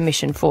give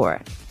permission for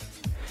it.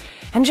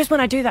 And just when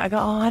I do that, I go,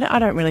 oh, I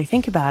don't really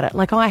think about it.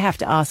 Like, I have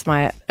to ask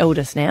my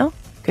eldest now,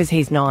 because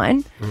he's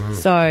 9.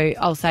 So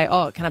I'll say,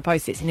 oh, can I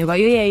post this? And he'll go,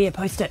 yeah,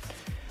 post it.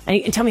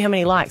 And tell me how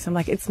many likes. I'm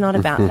like, it's not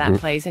about that,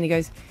 please. And he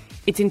goes,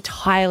 it's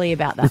entirely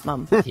about that,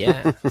 Mum.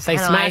 Yeah. Say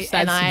smash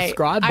that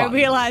subscribe button. I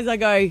realise, I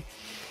go,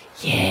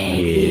 yeah,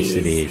 Yes,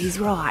 it is. He's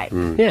right.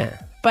 Yeah.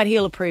 But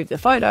he'll approve the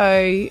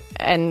photo,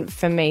 and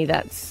for me,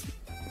 that's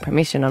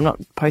permission. I'm not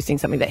posting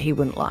something that he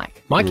wouldn't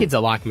like. My kids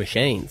are like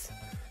machines.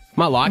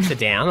 My likes are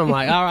down. I'm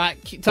like, all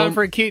right, time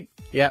for a cute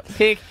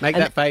pic. Make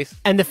that face.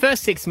 And the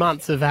first 6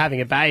 months of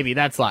having a baby,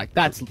 that's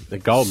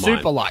the gold mine.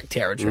 super like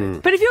territory.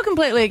 But if you're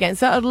completely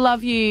against it, I'd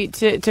love you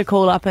to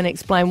call up and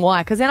explain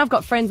why. Because then I've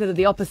got friends that are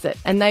the opposite,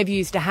 and they've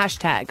used a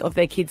hashtag of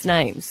their kids'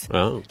 names.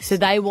 Oh. So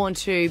they want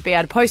to be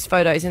able to post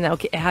photos, and they'll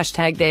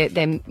hashtag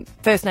their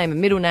first name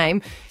and middle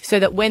name, so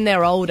that when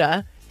they're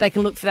older, they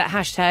can look for that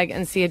hashtag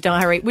and see a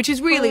diary, which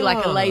is really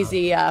like a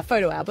lazy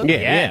photo album.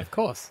 Yeah, of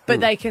course. But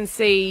they can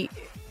see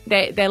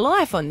their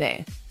life on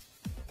there.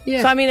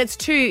 Yeah. So, I mean, it's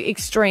too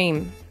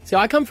extreme. So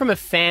I come from a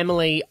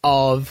family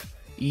of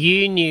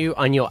you knew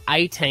on your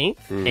 18th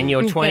and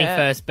your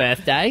 21st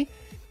birthday.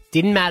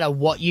 Didn't matter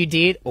what you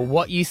did or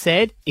what you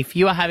said. If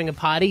you were having a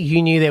party,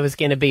 you knew there was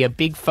going to be a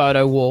big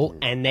photo wall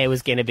and there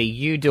was going to be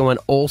you doing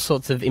all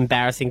sorts of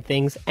embarrassing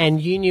things,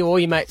 and you knew all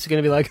your mates were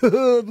going to be like,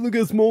 look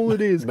how small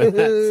it is. But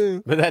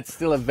that's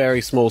still a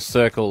very small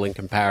circle in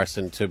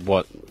comparison to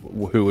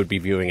who would be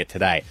viewing it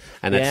today.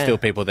 And that's still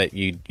people that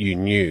you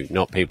knew,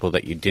 not people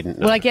that you didn't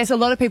know. Well, I guess a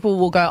lot of people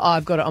will go, oh,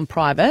 I've got it on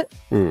private,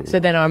 so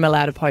then I'm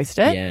allowed to post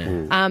it.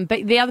 Yeah.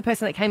 But the other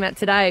person that came out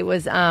today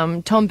was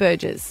Tom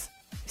Burgess.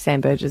 Sam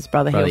Burgess'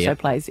 brother, he also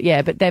plays.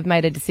 Yeah, but they've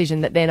made a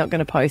decision that they're not going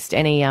to post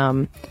any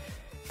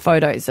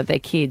photos of their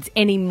kids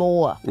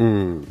anymore.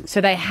 So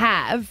they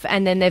have,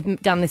 and then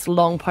they've done this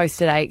long post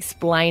today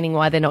explaining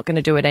why they're not going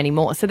to do it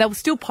anymore. So they'll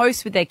still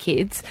post with their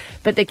kids,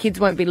 but their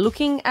kids won't be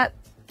looking at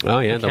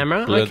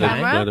camera, blur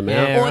them out.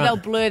 or they'll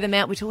blur them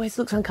out, which always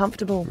looks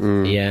uncomfortable.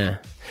 Yeah.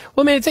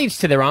 Well, I mean, it's each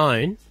to their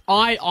own.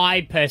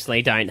 I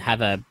personally don't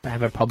have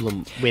a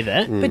problem with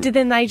it. But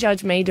then they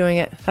judge me doing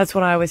it. That's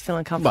what I always feel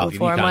uncomfortable Well, you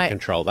for. can't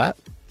control that.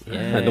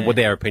 Yeah.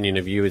 Their opinion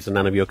of you is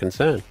none of your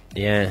concern.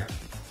 Yeah.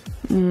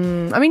 I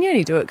mean, you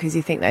only do it because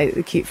you think they're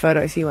cute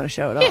photos, so you want to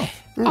show it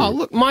off. Oh,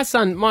 look, my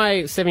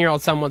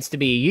 7-year-old son wants to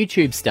be a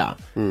YouTube star.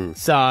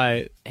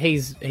 So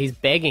he's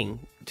begging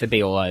to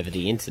be all over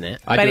the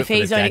internet. I do it for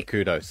the dad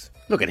kudos.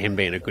 Look at him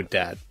being a good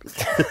dad.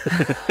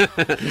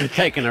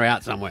 Taking her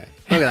out somewhere.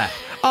 Look at that.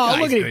 Oh,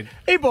 look at him.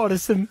 He bought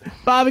us some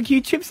barbecue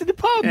chips at the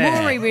pub.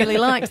 Rory really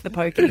liked the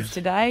pokies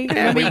today.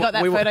 Remember you got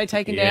that photo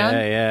taken down?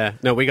 Yeah.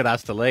 No, we got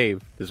asked to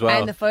leave as well.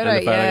 And the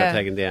photo got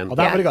taken down. Oh,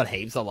 that would have got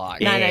heaps of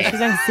likes. No, she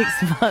was only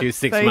 6 months. She was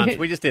 6 months.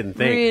 We just didn't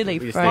think. Really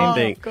we just didn't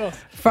think. Of course.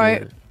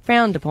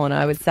 Frowned upon,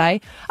 I would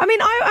say. I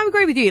mean, I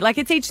agree with you. Like,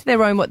 it's each to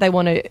their own what they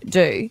want to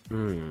do.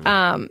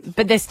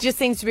 But there just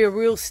seems to be a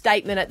real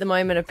statement at the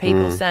moment of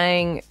people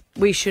saying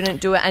we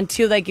shouldn't do it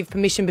until they give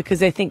permission, because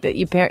they think that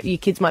your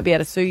kids might be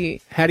able to sue you.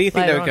 How do you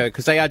think they would go?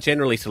 Because they are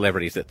generally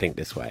celebrities that think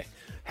this way.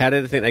 How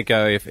do they think they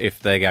go if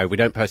they go, we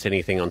don't post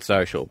anything on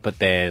social, but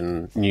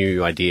then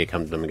new idea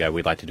comes to them and go,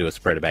 we'd like to do a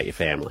spread about your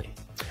family?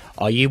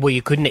 Oh,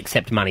 you couldn't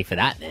accept money for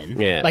that then.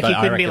 Yeah, like but you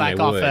couldn't be I like,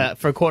 reckon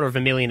for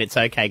 $250,000 it's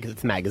okay because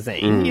it's a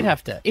magazine. You'd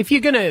have to, if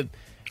you're going to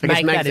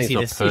make that as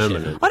your decision.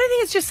 Permanent. I don't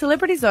think it's just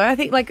celebrities, though. I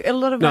think like a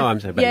lot of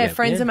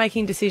friends are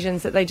making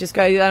decisions that they just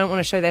go, they don't want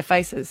to show their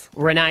faces.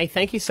 Renee,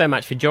 thank you so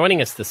much for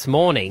joining us this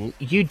morning.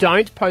 You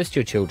don't post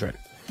your children.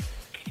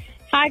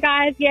 Hi,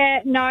 guys. Yeah,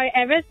 no,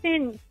 ever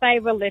since they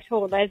were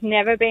little, there's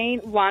never been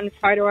one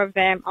photo of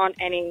them on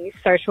any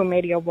social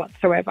media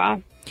whatsoever.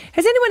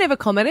 Has anyone ever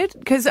commented?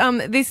 Because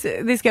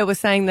this girl was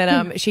saying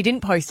that she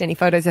didn't post any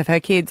photos of her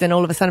kids, and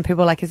all of a sudden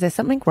people are like, is there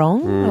something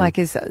wrong? Like,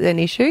 is there an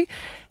issue?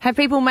 Have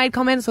people made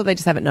comments, or they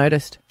just haven't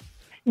noticed?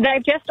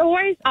 They've just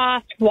always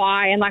asked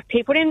why, and, like,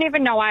 people didn't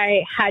even know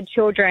I had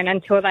children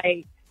until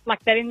they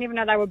didn't even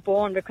know they were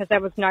born, because there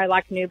was no,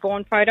 like,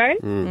 newborn photos.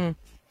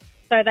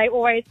 So they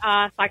always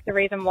ask, like, the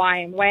reason why,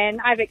 and when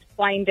I've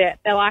explained it,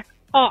 they're like,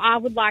 oh, I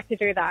would like to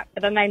do that,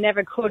 but then they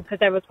never could because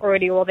there was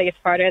already all these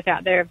photos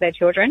out there of their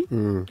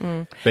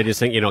children. They just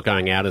think you're not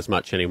going out as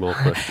much anymore.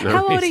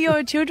 How old are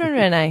your children,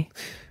 Renee?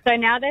 So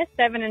now they're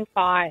 7 and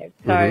 5.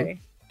 So,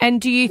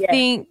 And do you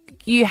think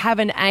you have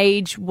an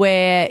age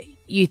where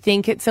you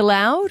think it's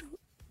allowed,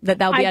 that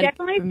they'll be I able to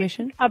definitely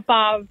permission? think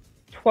above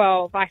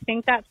 12. I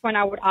think that's when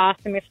I would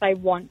ask them if they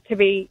want to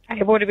be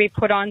able to be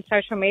put on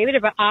social media,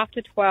 but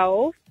after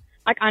 12,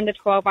 like under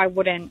 12, I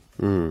wouldn't.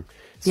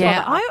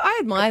 Yeah, I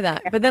admire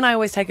that. But then I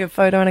always take a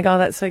photo and I go, oh,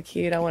 that's so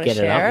cute, I want to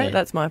Get it up share it. there.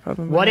 That's my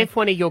problem. What if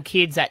one of your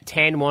kids at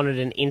 10 wanted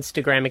an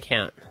Instagram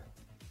account?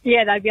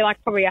 Yeah, that'd be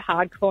like probably a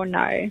hardcore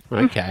no.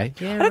 Okay.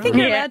 I don't think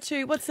you're allowed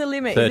to. What's the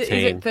limit? 13.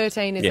 Is it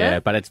 13, is Yeah,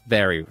 it? but it's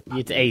very...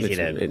 It's easy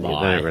to They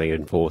lie. don't really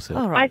enforce it.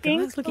 All right, I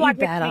think guys, look at like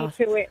you with badass.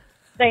 Me Too,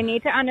 they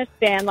need to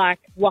understand like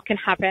what can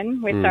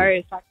happen with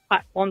those like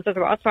platforms as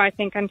well. So I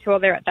think until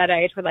they're at that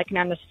age where they can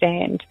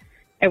understand,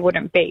 it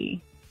wouldn't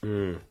be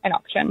an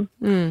option.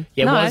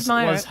 Yeah, No, I it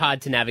admire was it.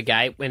 hard to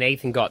navigate. When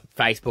Ethan got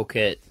Facebook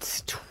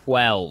at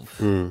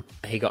 12,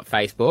 he got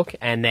Facebook,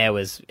 and there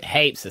was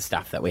heaps of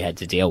stuff that we had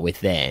to deal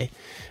with there.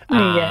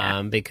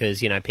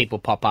 Because, you know, people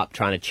pop up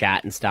trying to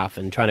chat and stuff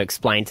and trying to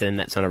explain to them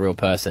that's not a real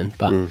person.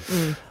 But,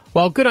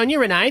 well, good on you,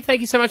 Renee.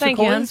 Thank you so much Thank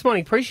for calling you. this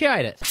morning.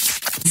 Appreciate it.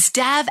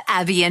 Stab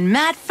Abby and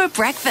Matt for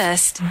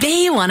breakfast.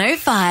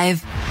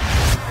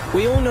 B105.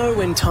 We all know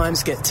when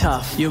times get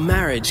tough, your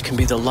marriage can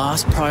be the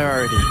last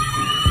priority.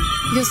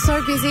 You're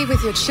so busy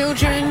with your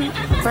children,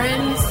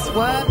 friends,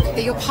 work,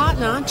 that your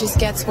partner just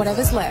gets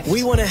whatever's left.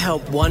 We want to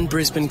help one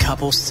Brisbane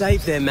couple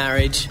save their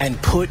marriage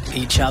and put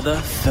each other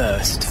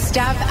first.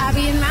 Stab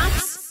Abby and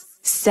Matt's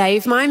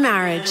Save My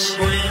Marriage.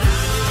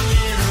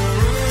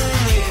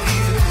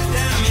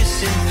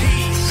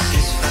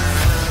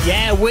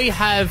 Yeah, we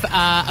have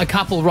a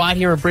couple right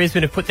here in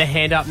Brisbane who put their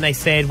hand up and they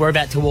said we're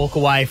about to walk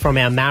away from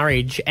our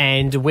marriage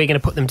and we're going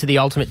to put them to the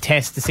ultimate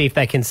test to see if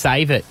they can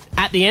save it.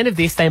 At the end of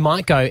this, they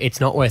might go,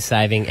 it's not worth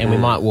saving, and we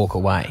might walk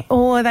away.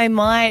 Or they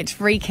might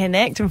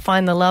reconnect and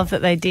find the love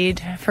that they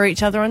did for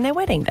each other on their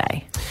wedding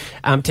day.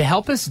 To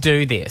help us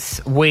do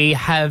this, we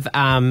have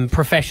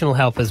professional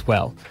help as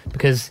well,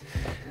 because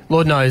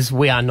Lord knows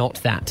we are not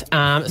that.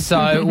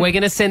 So we're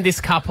going to send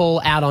this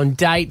couple out on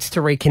dates to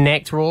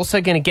reconnect. We're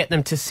also going to get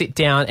them to sit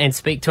down and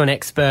speak to an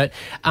expert.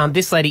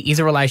 This lady is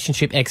a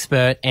relationship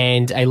expert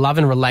and a love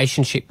and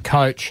relationship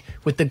coach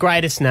with the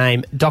greatest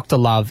name. Dr.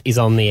 Love is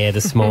on the air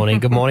this morning.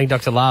 Good morning,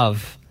 Dr.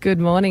 Love. Good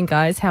morning,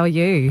 guys. How are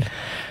you?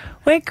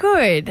 We're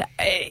good.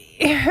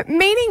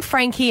 Meeting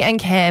Frankie and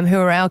Cam, who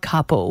are our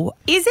couple,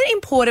 is it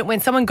important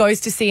when someone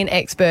goes to see an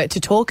expert to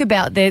talk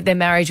about their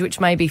marriage, which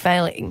may be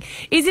failing,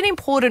 is it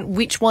important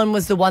which one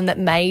was the one that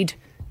made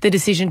the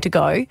decision to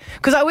go?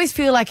 Because I always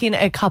feel like in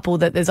a couple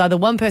that there's either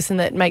one person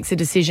that makes a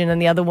decision and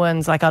the other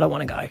one's like, I don't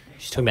want to go.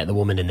 She's talking about the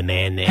woman and the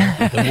man there.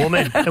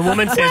 The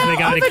woman says we're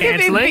going to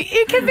cancel it.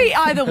 It can be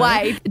either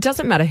way. It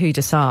doesn't matter who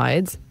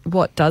decides.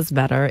 What does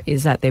matter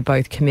is that they're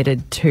both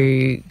committed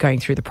to going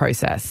through the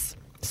process.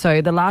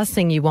 So the last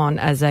thing you want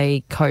as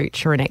a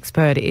coach or an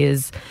expert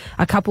is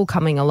a couple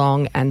coming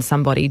along and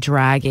somebody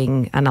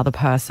dragging another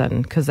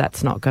person, because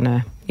that's not going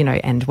to,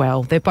 end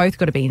well. They've both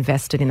got to be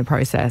invested in the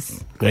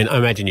process. And I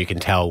imagine you can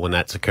tell when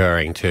that's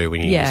occurring too,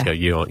 when you just go,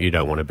 you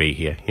don't want to be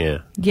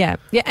here. Yeah,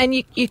 and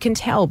you can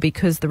tell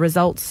because the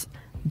results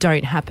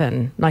don't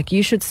happen. Like,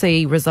 you should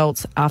see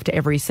results after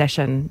every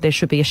session. There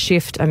should be a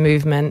shift, a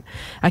movement,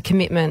 a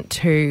commitment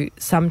to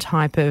some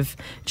type of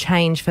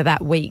change for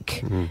that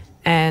week.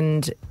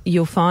 And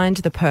you'll find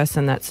the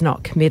person that's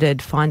not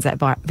committed finds that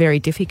very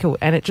difficult,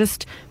 and it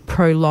just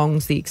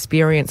prolongs the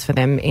experience for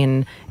them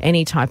in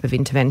any type of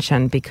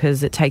intervention,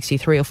 because it takes you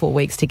 3 or 4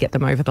 weeks to get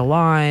them over the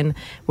line,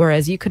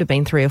 whereas you could have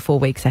been 3 or 4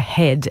 weeks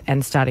ahead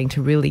and starting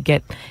to really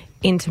get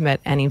intimate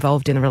and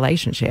involved in the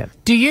relationship.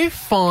 Do you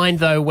find,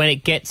 though, when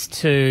it gets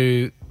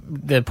to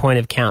the point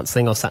of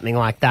counselling or something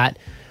like that,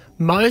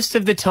 most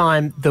of the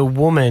time the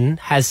woman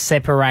has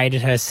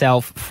separated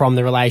herself from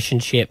the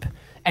relationship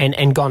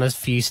and gone a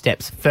few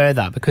steps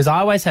further? Because I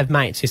always have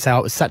mates who say,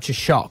 it was such a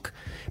shock.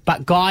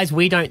 But guys,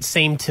 we don't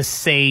seem to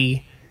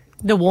see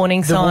the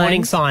warning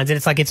signs. And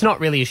it's like, it's not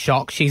really a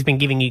shock. She's been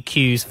giving you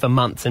cues for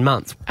months and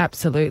months.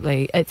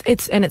 Absolutely.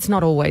 It's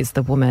not always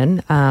the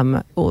woman.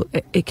 Or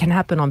it can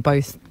happen on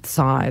both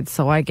sides.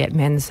 So I get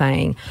men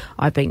saying,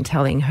 I've been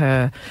telling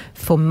her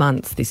for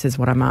months this is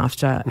what I'm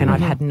after, and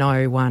I've had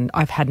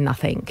I've had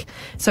nothing.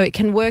 So it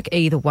can work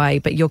either way.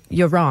 But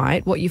you're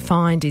right. What you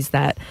find is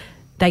that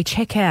they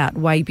check out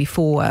way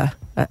before,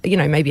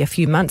 maybe a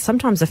few months,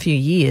 sometimes a few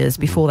years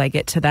before they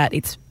get to that.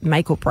 It's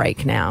make or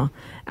break now.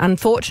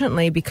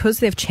 Unfortunately,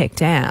 because they've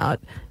checked out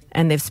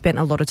and they've spent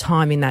a lot of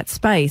time in that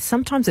space,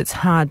 sometimes it's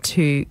hard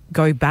to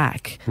go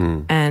back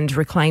and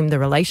reclaim the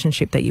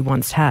relationship that you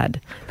once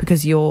had,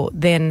 because your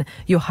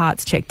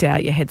heart's checked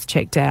out, your head's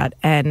checked out,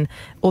 and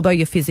although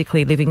you're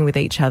physically living with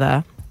each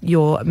other,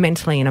 you're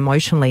mentally and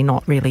emotionally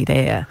not really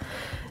there.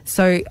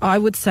 So I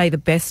would say the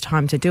best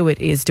time to do it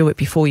is do it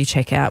before you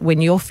check out.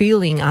 When you're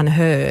feeling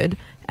unheard,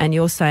 and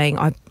you're saying,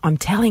 I'm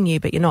telling you,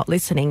 but you're not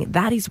listening,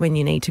 that is when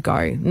you need to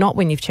go, not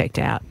when you've checked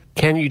out.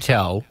 Can you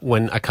tell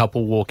when a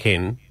couple walk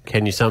in,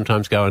 can you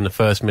sometimes go in the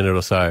first minute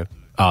or so,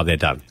 oh, they're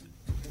done?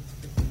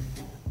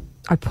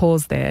 I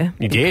paused there.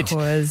 You did?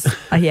 Because,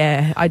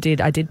 yeah, I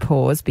did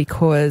pause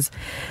because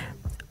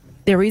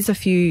there is a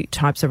few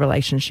types of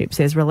relationships.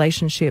 There's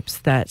relationships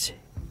that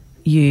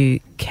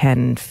you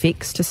can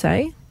fix to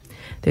say.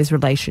 There's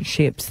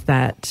relationships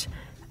that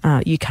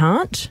you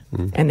can't,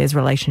 and there's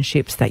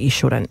relationships that you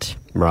shouldn't.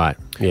 Right.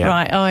 Yeah.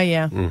 Right. Oh,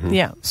 yeah. Mm-hmm.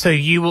 Yeah. So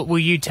will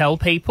you tell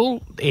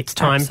people it's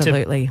time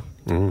Absolutely.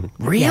 to...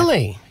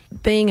 Really? Yeah.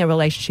 Being a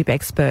relationship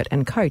expert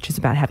and coach is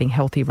about having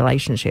healthy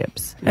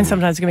relationships. And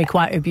sometimes it can be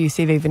quite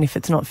abusive even if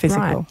it's not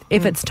physical. Right.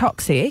 If it's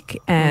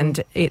toxic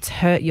and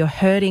you're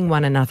hurting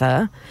one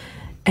another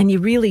and you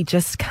really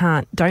just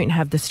don't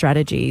have the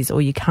strategies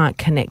or you can't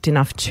connect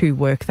enough to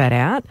work that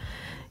out,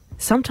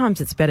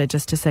 sometimes it's better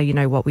just to say, you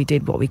know what, we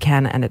did what we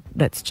can and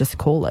let's just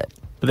call it.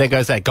 But there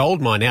goes that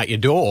gold mine out your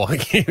door.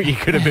 You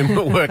could have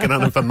been working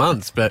on it for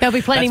months. But there'll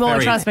be plenty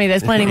more, trust me,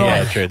 there's plenty more.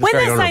 Yeah, true. When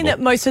they're saying that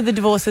most of the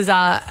divorces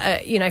are,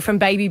 from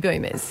baby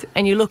boomers,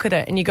 and you look at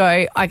it and you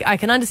go, I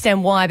can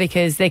understand why,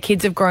 because their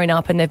kids have grown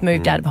up and they've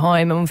moved out of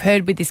home, and we've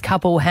heard with this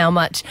couple how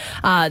much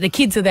the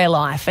kids are their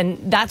life, and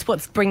that's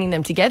what's bringing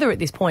them together at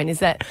this point,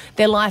 is that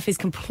their life is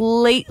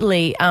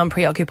completely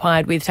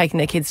preoccupied with taking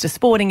their kids to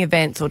sporting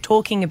events or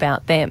talking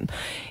about them.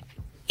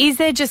 Is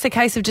there just a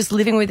case of just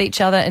living with each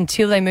other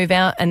until they move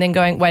out and then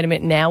going, wait a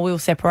minute, now we'll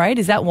separate?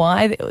 Is that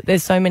why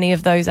there's so many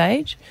of those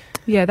age?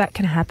 Yeah, that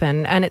can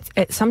happen. And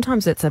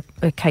sometimes it's a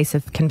case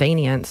of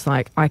convenience.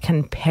 Like, I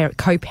can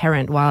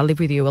co-parent while I live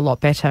with you a lot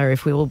better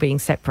if we were being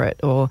separate,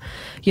 or,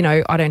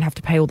 I don't have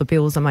to pay all the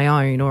bills on my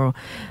own. Or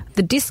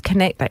the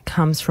disconnect that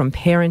comes from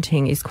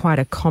parenting is quite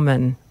a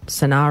common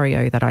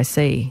scenario that I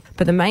see.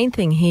 But the main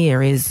thing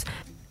here is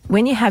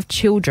when you have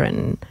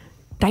children,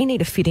 they need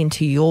to fit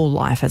into your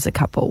life as a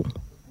couple,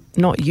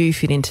 not you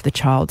fit into the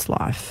child's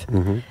life.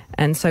 Mm-hmm.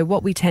 And so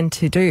what we tend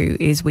to do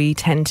is we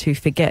tend to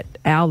forget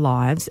our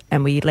lives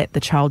and we let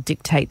the child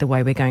dictate the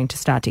way we're going to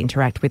start to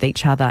interact with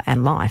each other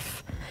and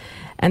life.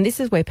 And this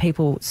is where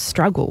people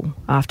struggle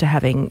after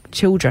having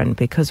children,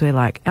 because we're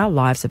like, our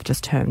lives have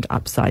just turned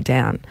upside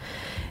down.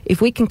 If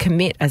we can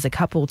commit as a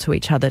couple to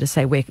each other to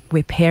say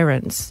we're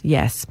parents,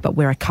 yes, but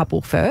we're a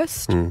couple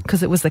first,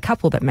 because it was the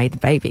couple that made the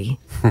baby.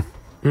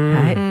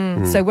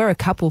 Right? So we're a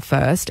couple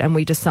first, and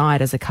we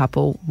decide as a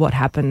couple what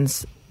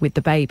happens with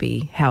the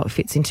baby, how it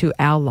fits into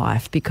our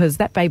life, because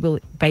that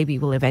baby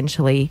will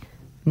eventually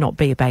not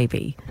be a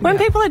baby. When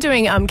people are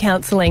doing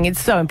counselling,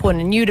 it's so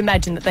important, and you'd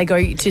imagine that they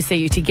go to see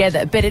you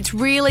together, but it's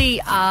really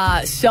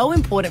so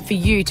important for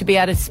you to be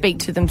able to speak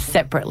to them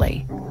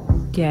separately.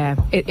 Yeah,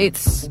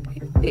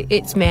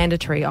 it's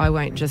mandatory. I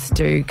won't just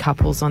do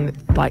couples on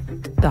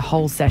the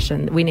whole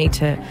session. We need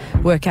to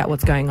work out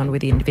what's going on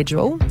with the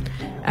individual,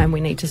 and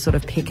we need to sort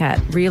of pick at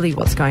really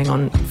what's going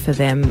on for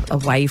them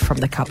away from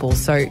the couple.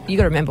 So you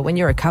got to remember, when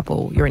you're a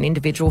couple, you're an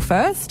individual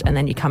first, and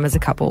then you come as a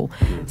couple.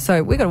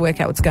 So we've got to work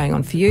out what's going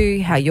on for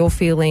you, how you're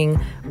feeling,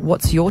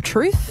 what's your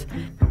truth.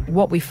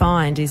 What we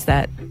find is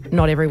that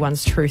not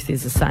everyone's truth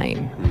is the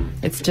same.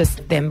 It's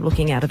just them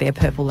looking out of their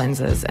purple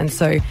lenses. And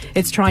so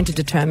it's trying to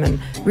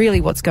determine really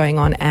what's going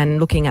on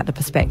and looking at the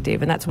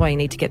perspective. And that's why you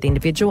need to get the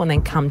individual and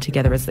then come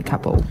together as the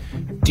couple.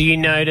 Do you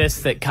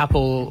notice that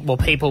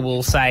people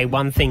will say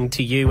one thing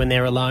to you when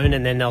they're alone,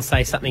 and then they'll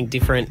say something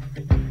different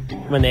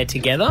when they're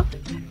together?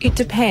 It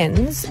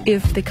depends.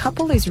 If the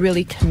couple is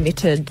really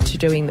committed to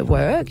doing the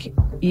work,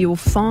 you'll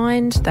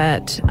find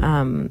that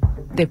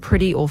they're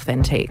pretty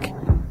authentic.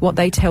 What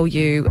they tell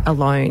you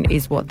alone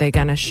is what they're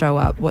going to show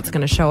up, what's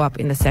going to show up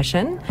in the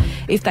session.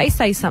 If they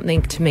say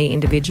something to me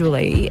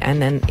individually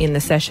and then in the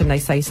session they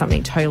say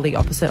something totally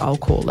opposite, I'll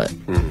call it.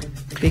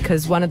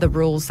 Because one of the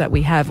rules that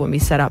we have when we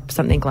set up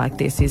something like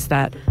this is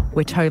that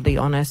we're totally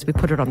honest, we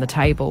put it on the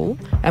table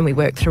and we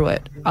work through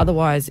it.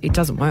 Otherwise, it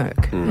doesn't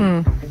work.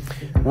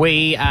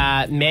 We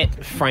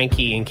met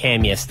Frankie and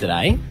Cam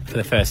yesterday for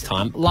the first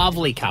time.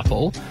 Lovely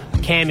couple.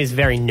 Cam is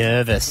very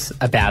nervous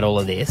about all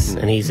of this,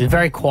 and he's a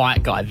very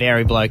quiet guy,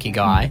 very blokey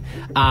guy.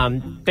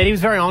 But he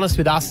was very honest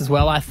with us as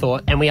well, I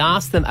thought, and we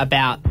asked them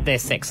about their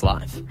sex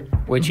life,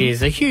 which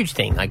is a huge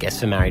thing, I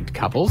guess, for married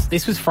couples.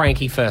 This was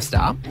Frankie first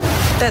up.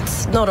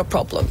 That's not a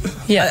problem.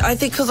 Yeah, I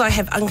think because I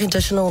have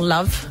unconditional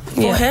love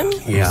for him.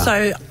 Yeah.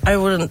 So I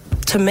wouldn't.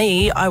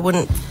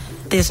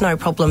 There's no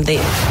problem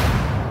there.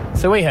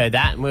 So we heard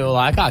that and we were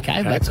like,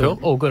 okay, that's cool.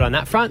 All good on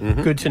that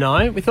front. Good to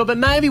know. We thought, but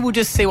maybe we'll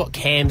just see what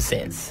Cam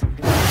says.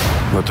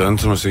 With the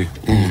intimacy,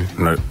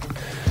 no,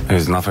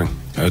 there's nothing.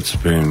 It's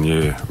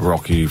been,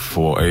 rocky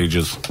for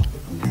ages.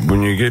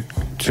 When you get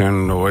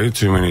turned away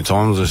too many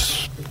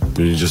times,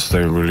 you just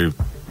don't really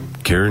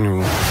care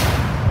anymore.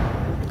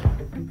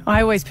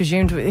 I always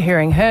presumed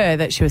hearing her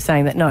that she was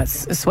saying that, no,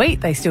 it's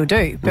sweet, they still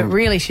do. But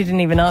really, she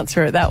didn't even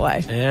answer it that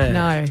way.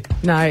 Yeah.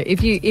 No.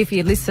 If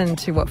you listen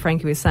to what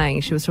Frankie was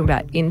saying, she was talking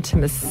about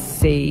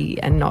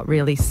intimacy and not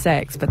really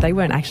sex, but they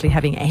weren't actually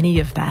having any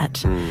of that.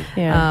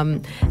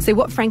 So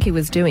what Frankie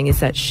was doing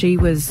is that she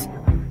was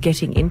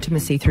getting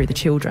intimacy through the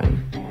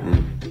children.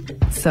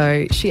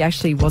 So she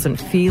actually wasn't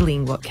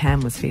feeling what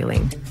Cam was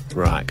feeling.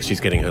 Right, because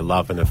she's getting her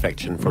love and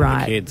affection from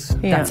the kids.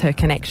 Yeah. That's her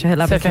connection. Her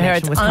love and for her,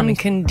 connection it's was coming.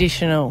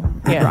 unconditional.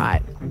 Yeah.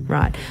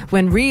 Right.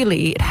 When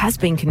really it has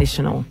been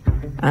conditional.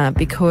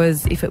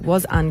 Because if it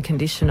was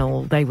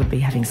unconditional, they would be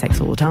having sex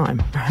all the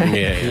time. Right?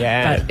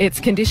 Yeah. But it's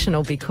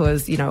conditional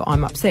because,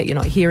 I'm upset, you're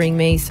not hearing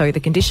me. So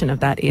the condition of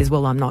that is,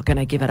 well, I'm not going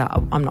to give it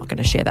up. I'm not going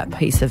to share that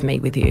piece of me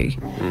with you.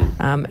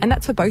 And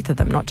that's for both of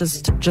them, not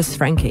just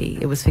Frankie.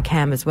 It was for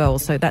Cam as well.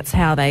 So that's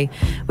how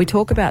we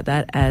talk about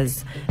that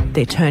as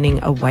they're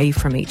turning away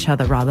from each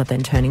other rather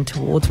than turning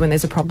towards when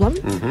there's a problem.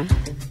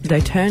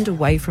 They turned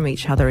away from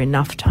each other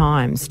enough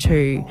times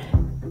to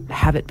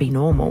have it be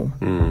normal,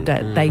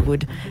 that they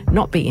would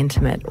not be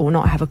intimate or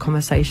not have a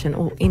conversation,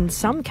 or in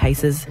some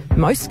cases,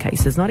 most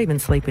cases, not even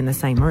sleep in the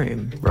same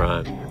room.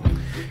 Right.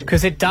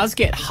 Because it does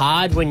get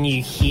hard when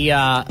you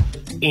hear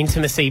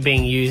intimacy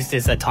being used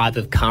as a type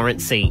of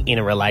currency in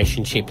a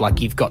relationship, like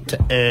you've got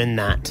to earn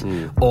that,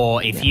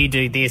 or if you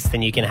do this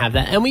then you can have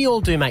that. And we all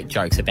do make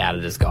jokes about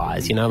it as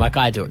guys, like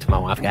I do it to my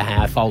wife, go, hey,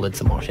 I folded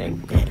some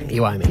washing,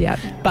 you owe me.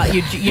 But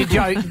you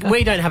joke,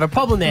 we don't have a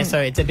problem there, so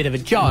it's a bit of a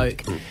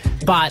joke,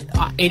 but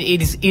it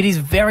is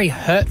very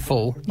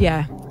hurtful.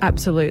 Yeah,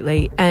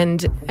 absolutely.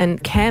 And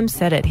Cam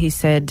said it. He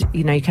said,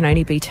 you can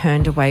only be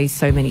turned away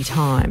so many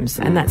times,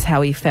 and that's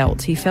how he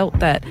felt. He felt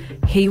that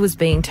he was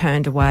being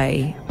turned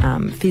away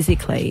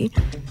physically,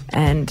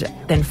 and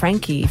then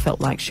Frankie felt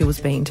like she was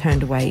being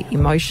turned away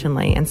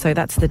emotionally, and so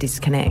that's the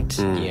disconnect.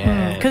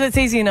 Yeah. Because it's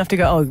easy enough to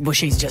go, oh, well,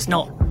 she's just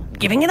not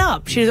giving it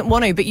up. She doesn't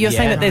want to. But you're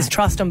saying that there's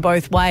trust on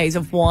both ways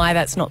of why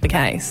that's not the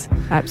case.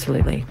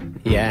 Absolutely.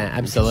 Yeah,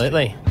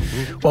 absolutely.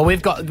 Well, we're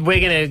going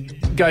to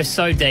go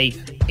so deep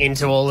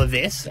into all of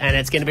this, and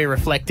it's going to be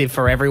reflective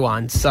for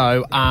everyone.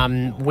 So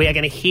we are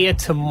going to hear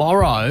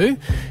tomorrow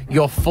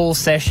your full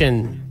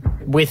session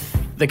with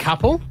the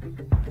couple,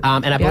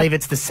 and I believe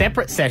it's the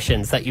separate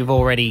sessions that you've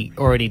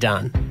already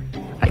done.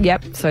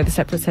 Yep, so the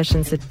separate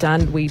sessions are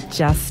done. We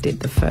just did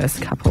the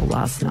first couple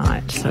last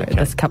night, so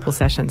this couple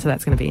session, so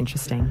that's going to be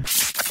interesting.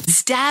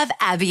 Stav,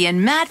 Abby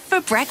and Matt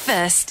for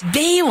breakfast.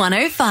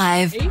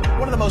 B105.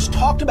 One of the most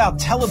talked about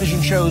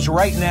television shows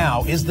right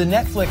now is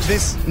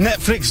this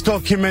Netflix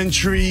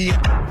documentary.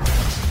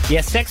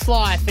 Yeah, Sex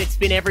Life, it's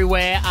been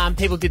everywhere.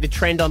 People did the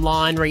trend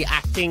online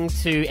reacting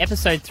to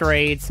episode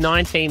 3. It's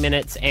 19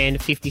 minutes and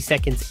 50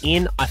 seconds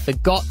in. I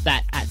forgot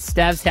that at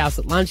Stav's house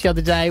at lunch the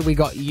other day, we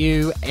got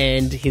you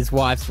and his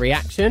wife's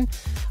reaction.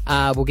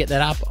 We'll get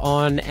that up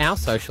on our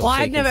social. Well,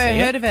 I'd never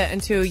heard of it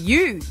until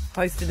you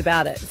posted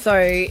about it.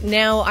 So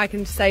now I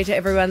can say to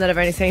everyone that I've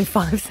only seen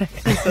 5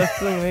 seconds of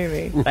the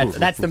movie.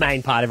 That's the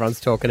main part everyone's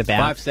talking about.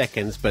 5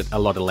 seconds, but a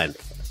lot of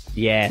length.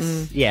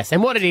 Yes.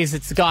 And what it is,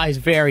 it's a guy who's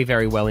very,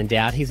 very well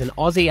endowed. He's an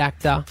Aussie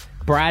actor.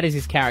 Brad is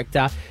his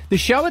character. The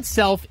show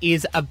itself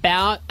is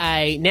about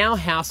a now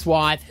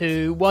housewife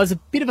who was a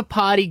bit of a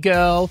party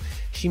girl.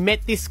 She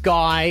met this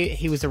guy.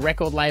 He was a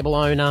record label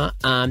owner.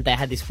 They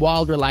had this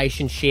wild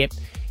relationship.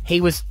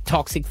 He was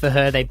toxic for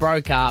her. They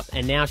broke up,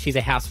 and now she's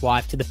a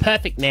housewife to the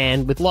perfect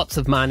man with lots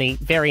of money,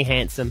 very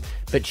handsome,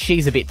 but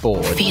she's a bit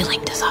bored.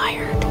 Feeling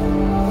desired.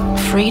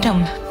 Freedom.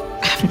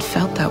 I haven't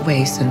felt that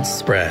way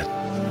since... Brad,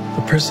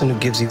 the person who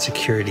gives you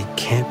security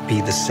can't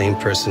be the same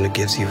person who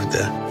gives you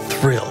the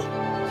thrill.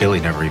 Billy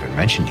never even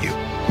mentioned you.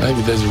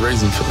 Maybe there's a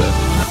reason for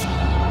that.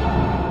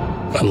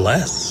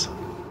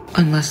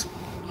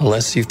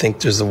 Unless you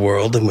think there's a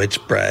world in which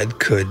Brad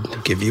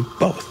could give you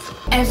both.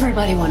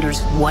 Everybody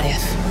wonders, what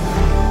if?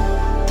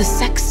 The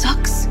sex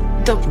sucks.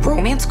 The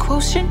romance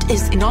quotient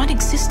is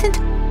non-existent.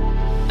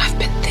 I've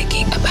been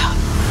thinking about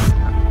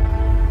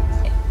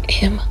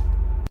him.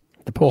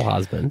 The poor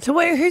husband. So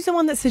wait, who's the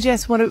one that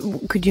suggests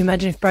could you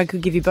imagine if Brad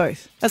could give you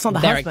both? That's not the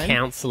They're husband. They're at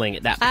counselling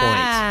at that point.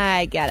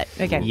 I get it.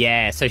 Okay.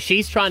 Yeah, so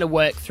she's trying to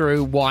work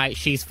through why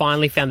she's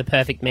finally found the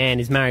perfect man,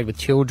 is married with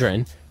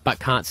children, but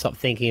can't stop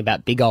thinking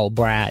about big old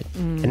Brad.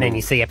 And then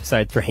you see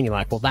episode 3 and you're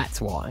like, well,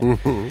 that's why.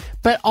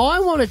 But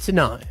I wanted to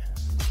know,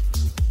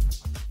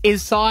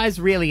 is size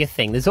really a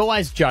thing? There's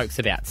always jokes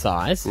about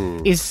size.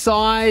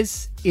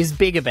 Is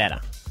bigger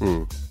better?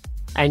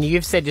 And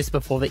you've said just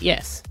before that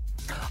yes.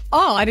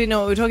 Oh, I didn't know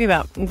what we were talking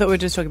about. I thought we were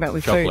just talking about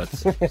with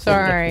chocolates. Food.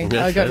 Sorry,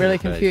 I got really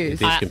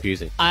confused. It is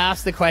confusing. I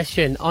asked the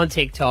question on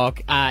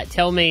TikTok,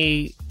 tell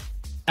me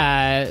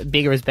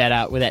bigger is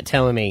better without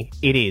telling me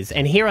it is.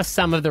 And here are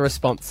some of the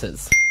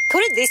responses.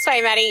 Put it this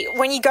way, Matty.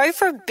 When you go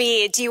for a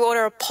beer, do you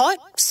order a pot,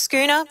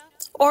 schooner,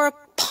 or a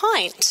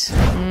pint?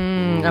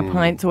 A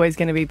pint's always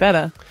going to be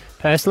better.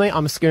 Personally,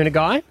 I'm a schooner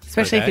guy.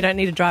 Especially if you don't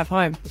need to drive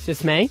home. It's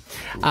just me.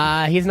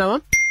 Here's another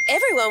one.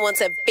 Everyone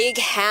wants a big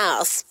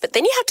house, but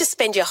then you have to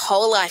spend your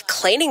whole life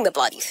cleaning the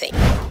bloody thing.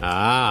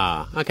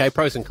 Ah, okay,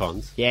 pros and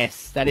cons.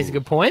 Yes, that is a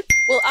good point.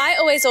 Well, I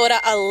always order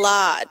a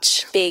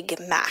large Big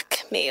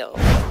Mac meal.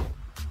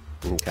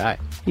 Okay.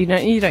 You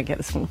don't get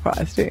the small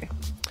fries, do you?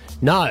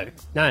 No.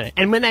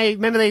 And when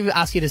they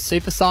ask you to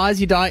supersize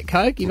your Diet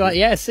Coke, you're like,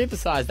 yeah,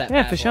 supersize that.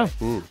 Yeah, for sure.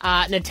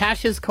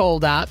 Natasha's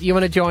called up. You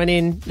want to join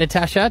in,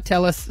 Natasha?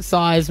 Tell us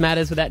size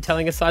matters without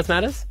telling us size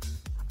matters.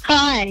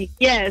 Hi,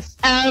 yes.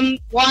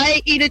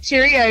 Why eat a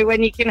Cheerio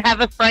when you can have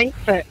a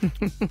Frankfurt?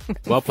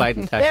 Well played,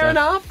 Natasha. Fair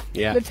enough.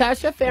 Yeah.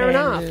 Natasha, fair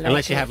enough.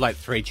 Unless you have like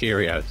 3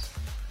 Cheerios.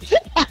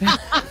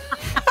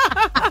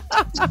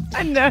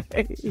 No.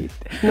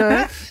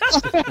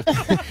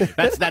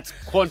 That's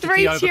quantity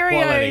 3 over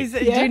Cheerios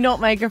quality. do not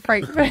make a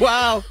Frankfurt.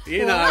 Well,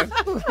 you know.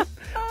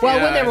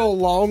 Well, when they're all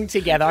long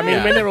together, I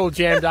mean, when they're all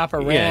jammed up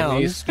around. Yeah,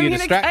 you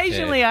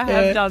Occasionally I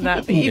have done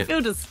that, but you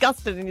feel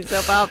disgusted in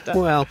yourself after.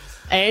 Well,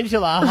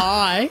 Angela,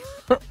 hi.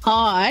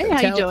 Hi,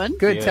 how you doing?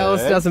 Good. Yeah. Tell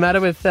us, doesn't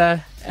matter with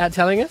out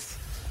telling us.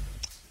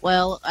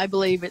 Well, I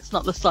believe it's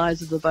not the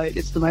size of the boat,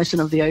 it's the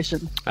motion of the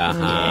ocean.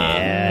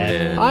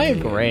 Yeah, I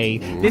agree.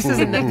 This is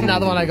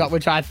another one I got,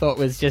 which I thought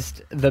was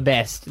just the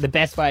best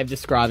way of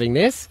describing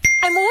this.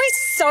 I'm always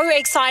so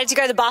excited to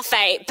go to the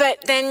buffet, but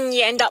then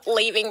you end up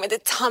leaving with a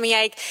tummy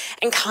ache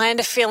and kind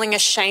of feeling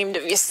ashamed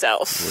of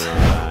yourself.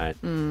 Right.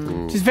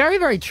 Which is very,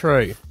 very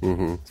true.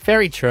 Mm-hmm. It's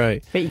very true.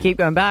 But you keep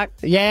going back.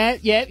 Yeah,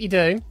 you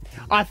do.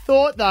 I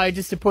thought, though,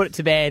 just to put it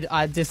to bed,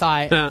 I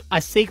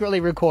secretly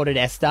recorded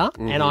Esther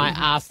and I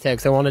asked her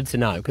because I wanted to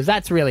know, because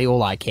that's really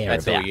all I care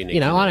That's all about. you need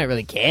to I know. don't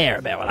really care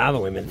about what other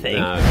women think.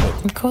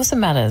 Of course it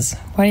matters.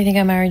 Why do you think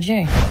I married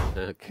you?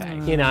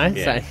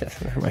 Okay.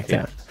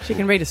 So, She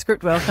can read a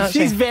script well, can't she?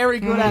 She's very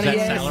good at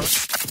it.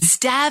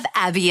 Stab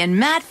Abby and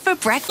Matt for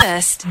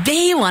breakfast.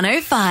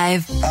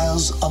 B105.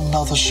 As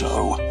another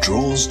show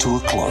draws to a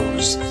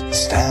close,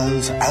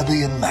 Stav,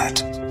 Abby and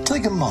Matt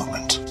take a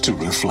moment to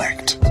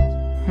reflect.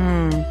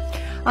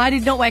 I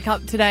did not wake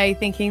up today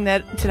thinking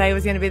that today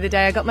was going to be the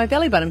day I got my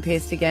belly button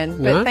pierced again.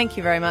 But No? thank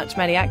you very much,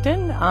 Matty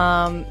Acton.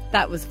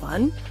 That was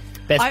fun.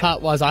 Best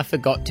part was I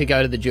forgot to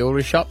go to the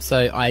jewellery shop,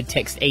 so I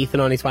text Ethan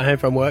on his way home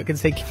from work and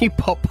said, can you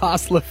pop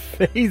past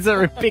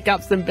Lavisa and pick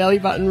up some belly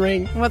button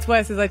ring? What's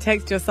worse is I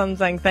text your son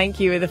saying thank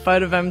you with a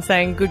photo of him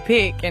saying good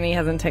pic, and he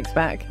hasn't texted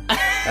back.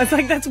 I was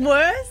like, that's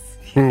worse?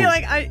 You're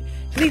like,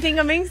 did he think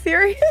I'm being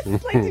serious?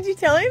 Like, did you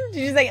tell him?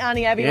 Did you say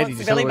Auntie Abby wants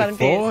the belly button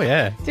pierced?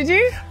 Yeah. Did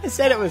you? I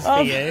said it was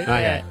for you.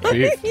 Okay.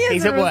 Yes,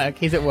 He's it at was. work.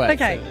 He's at work.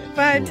 Okay,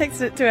 but I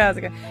texted it 2 hours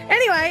ago.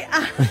 Anyway,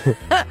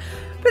 but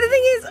the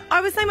thing is, I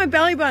was saying my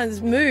belly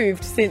button's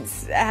moved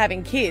since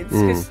having kids,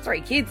 because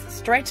 3 kids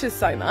stretches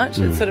so much,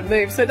 it sort of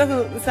moves, so it doesn't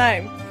look the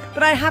same.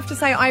 But I have to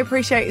say, I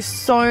appreciate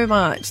so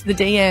much the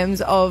DMs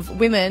of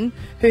women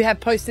who have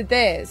posted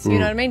theirs. You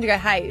know what I mean? To go,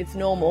 hey, it's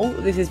normal,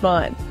 this is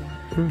mine.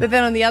 But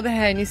then on the other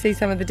hand, you see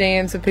some of the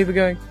DMs of people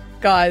going,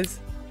 guys,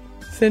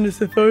 send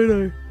us a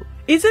photo.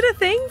 Is it a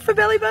thing for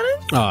belly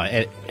buttons?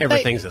 Oh,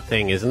 everything's a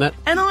thing, isn't it?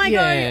 And I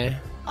go,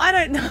 I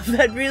don't know if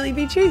that'd really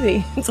be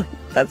choosy. It's like,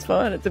 that's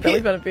fine, it's a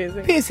belly button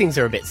piercing. Piercings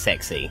are a bit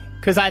sexy,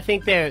 because I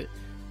think they're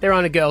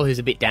on a girl who's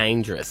a bit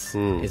dangerous,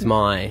 is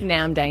my...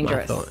 Now I'm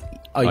dangerous. thought.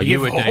 Oh, you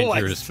were you've always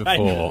dangerous been-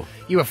 before.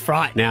 You were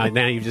frightened.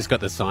 Now you've just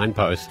got the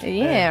signpost.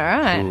 Yeah,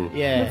 right.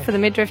 Yeah. Look for the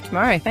midriff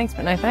tomorrow. Thanks,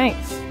 but no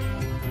thanks.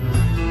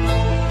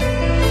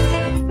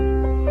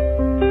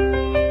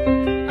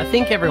 I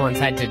think everyone's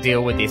had to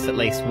deal with this at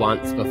least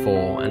once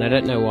before, and I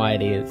don't know why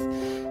it is.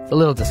 It's a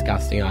little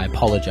disgusting, I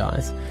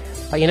apologise.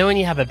 But you know when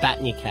you have a bat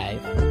in your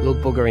cave, a little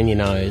booger in your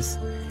nose,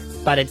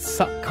 but it's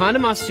kind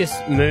of must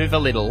just move a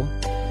little,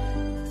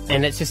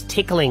 and it's just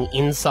tickling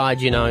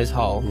inside your nose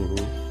hole.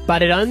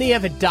 But it only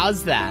ever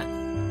does that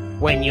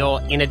when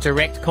you're in a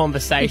direct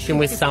conversation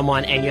with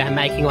someone and you're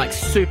making like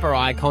super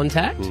eye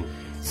contact.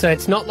 So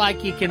it's not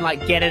like you can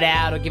like get it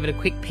out or give it a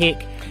quick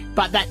pick.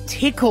 But that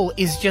tickle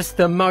is just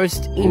the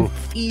most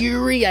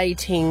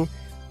infuriating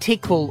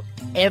tickle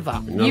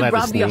ever. You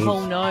rub your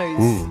whole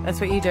nose.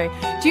 That's what you do.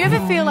 Do you ever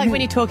feel like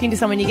when you're talking to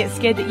someone, you get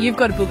scared that you've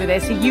got a booger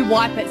there, so you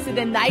wipe it, so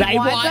then they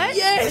wipe it?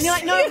 Yes. And you're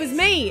like, no, it was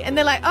me. And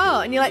they're like,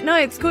 oh. And you're like, no,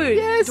 it's good.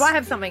 Yes. Do I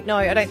have something? No,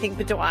 I don't think,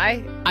 but do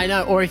I? I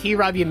know. Or if you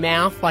rub your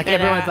mouth, like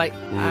everyone's like,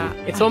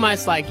 it's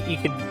almost like you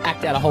could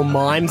act out a whole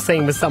mime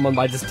scene with someone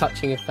by just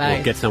touching a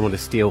face. Or get someone to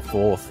steal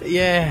forth.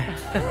 Yeah.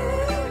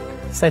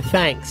 So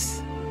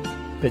thanks,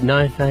 but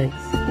no thanks.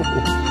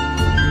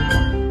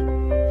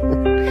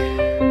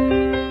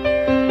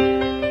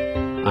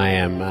 I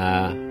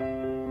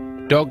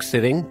am dog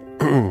sitting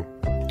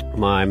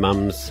my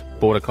mum's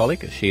border collie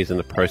because she's in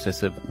the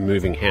process of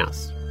moving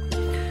house,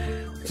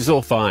 which is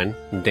all fine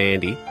and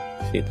dandy.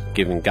 She's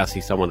giving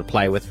Gussie someone to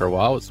play with for a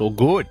while. It's all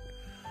good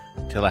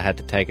until I had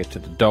to take her to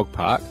the dog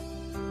park,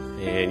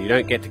 and you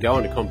don't get to go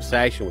into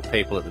conversation with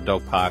people at the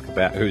dog park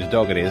about whose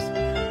dog it is.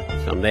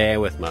 So I'm there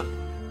with my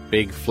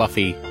big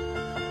fluffy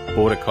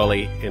border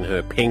collie in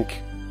her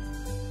pink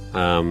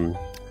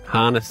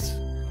harness.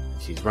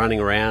 She's running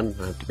around.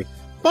 I have to be,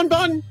 Bon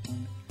Bon!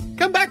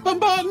 Come back, Bon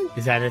Bon!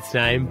 Is that its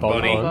name?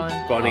 Bonnie.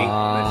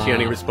 Bonnie. She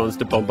only responds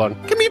to Bon Bon.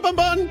 Come here, Bon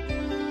Bon!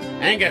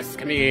 Angus,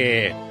 come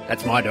here.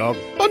 That's my dog.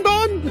 Bon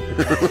Bon!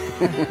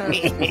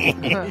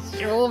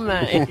 Sure,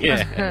 mate.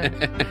 Yeah.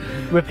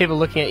 Were people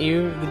looking at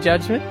you with the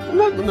judgment?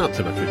 Not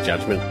so much with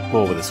judgment,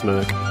 more with a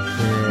smirk.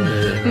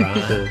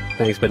 Right.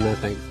 Thanks, but no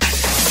thanks.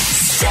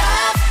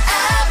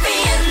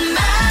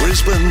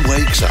 Brisbane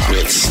Wakes Up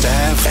with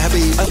Stav,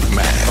 Abby and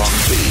Matt on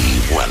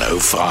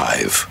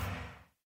B105.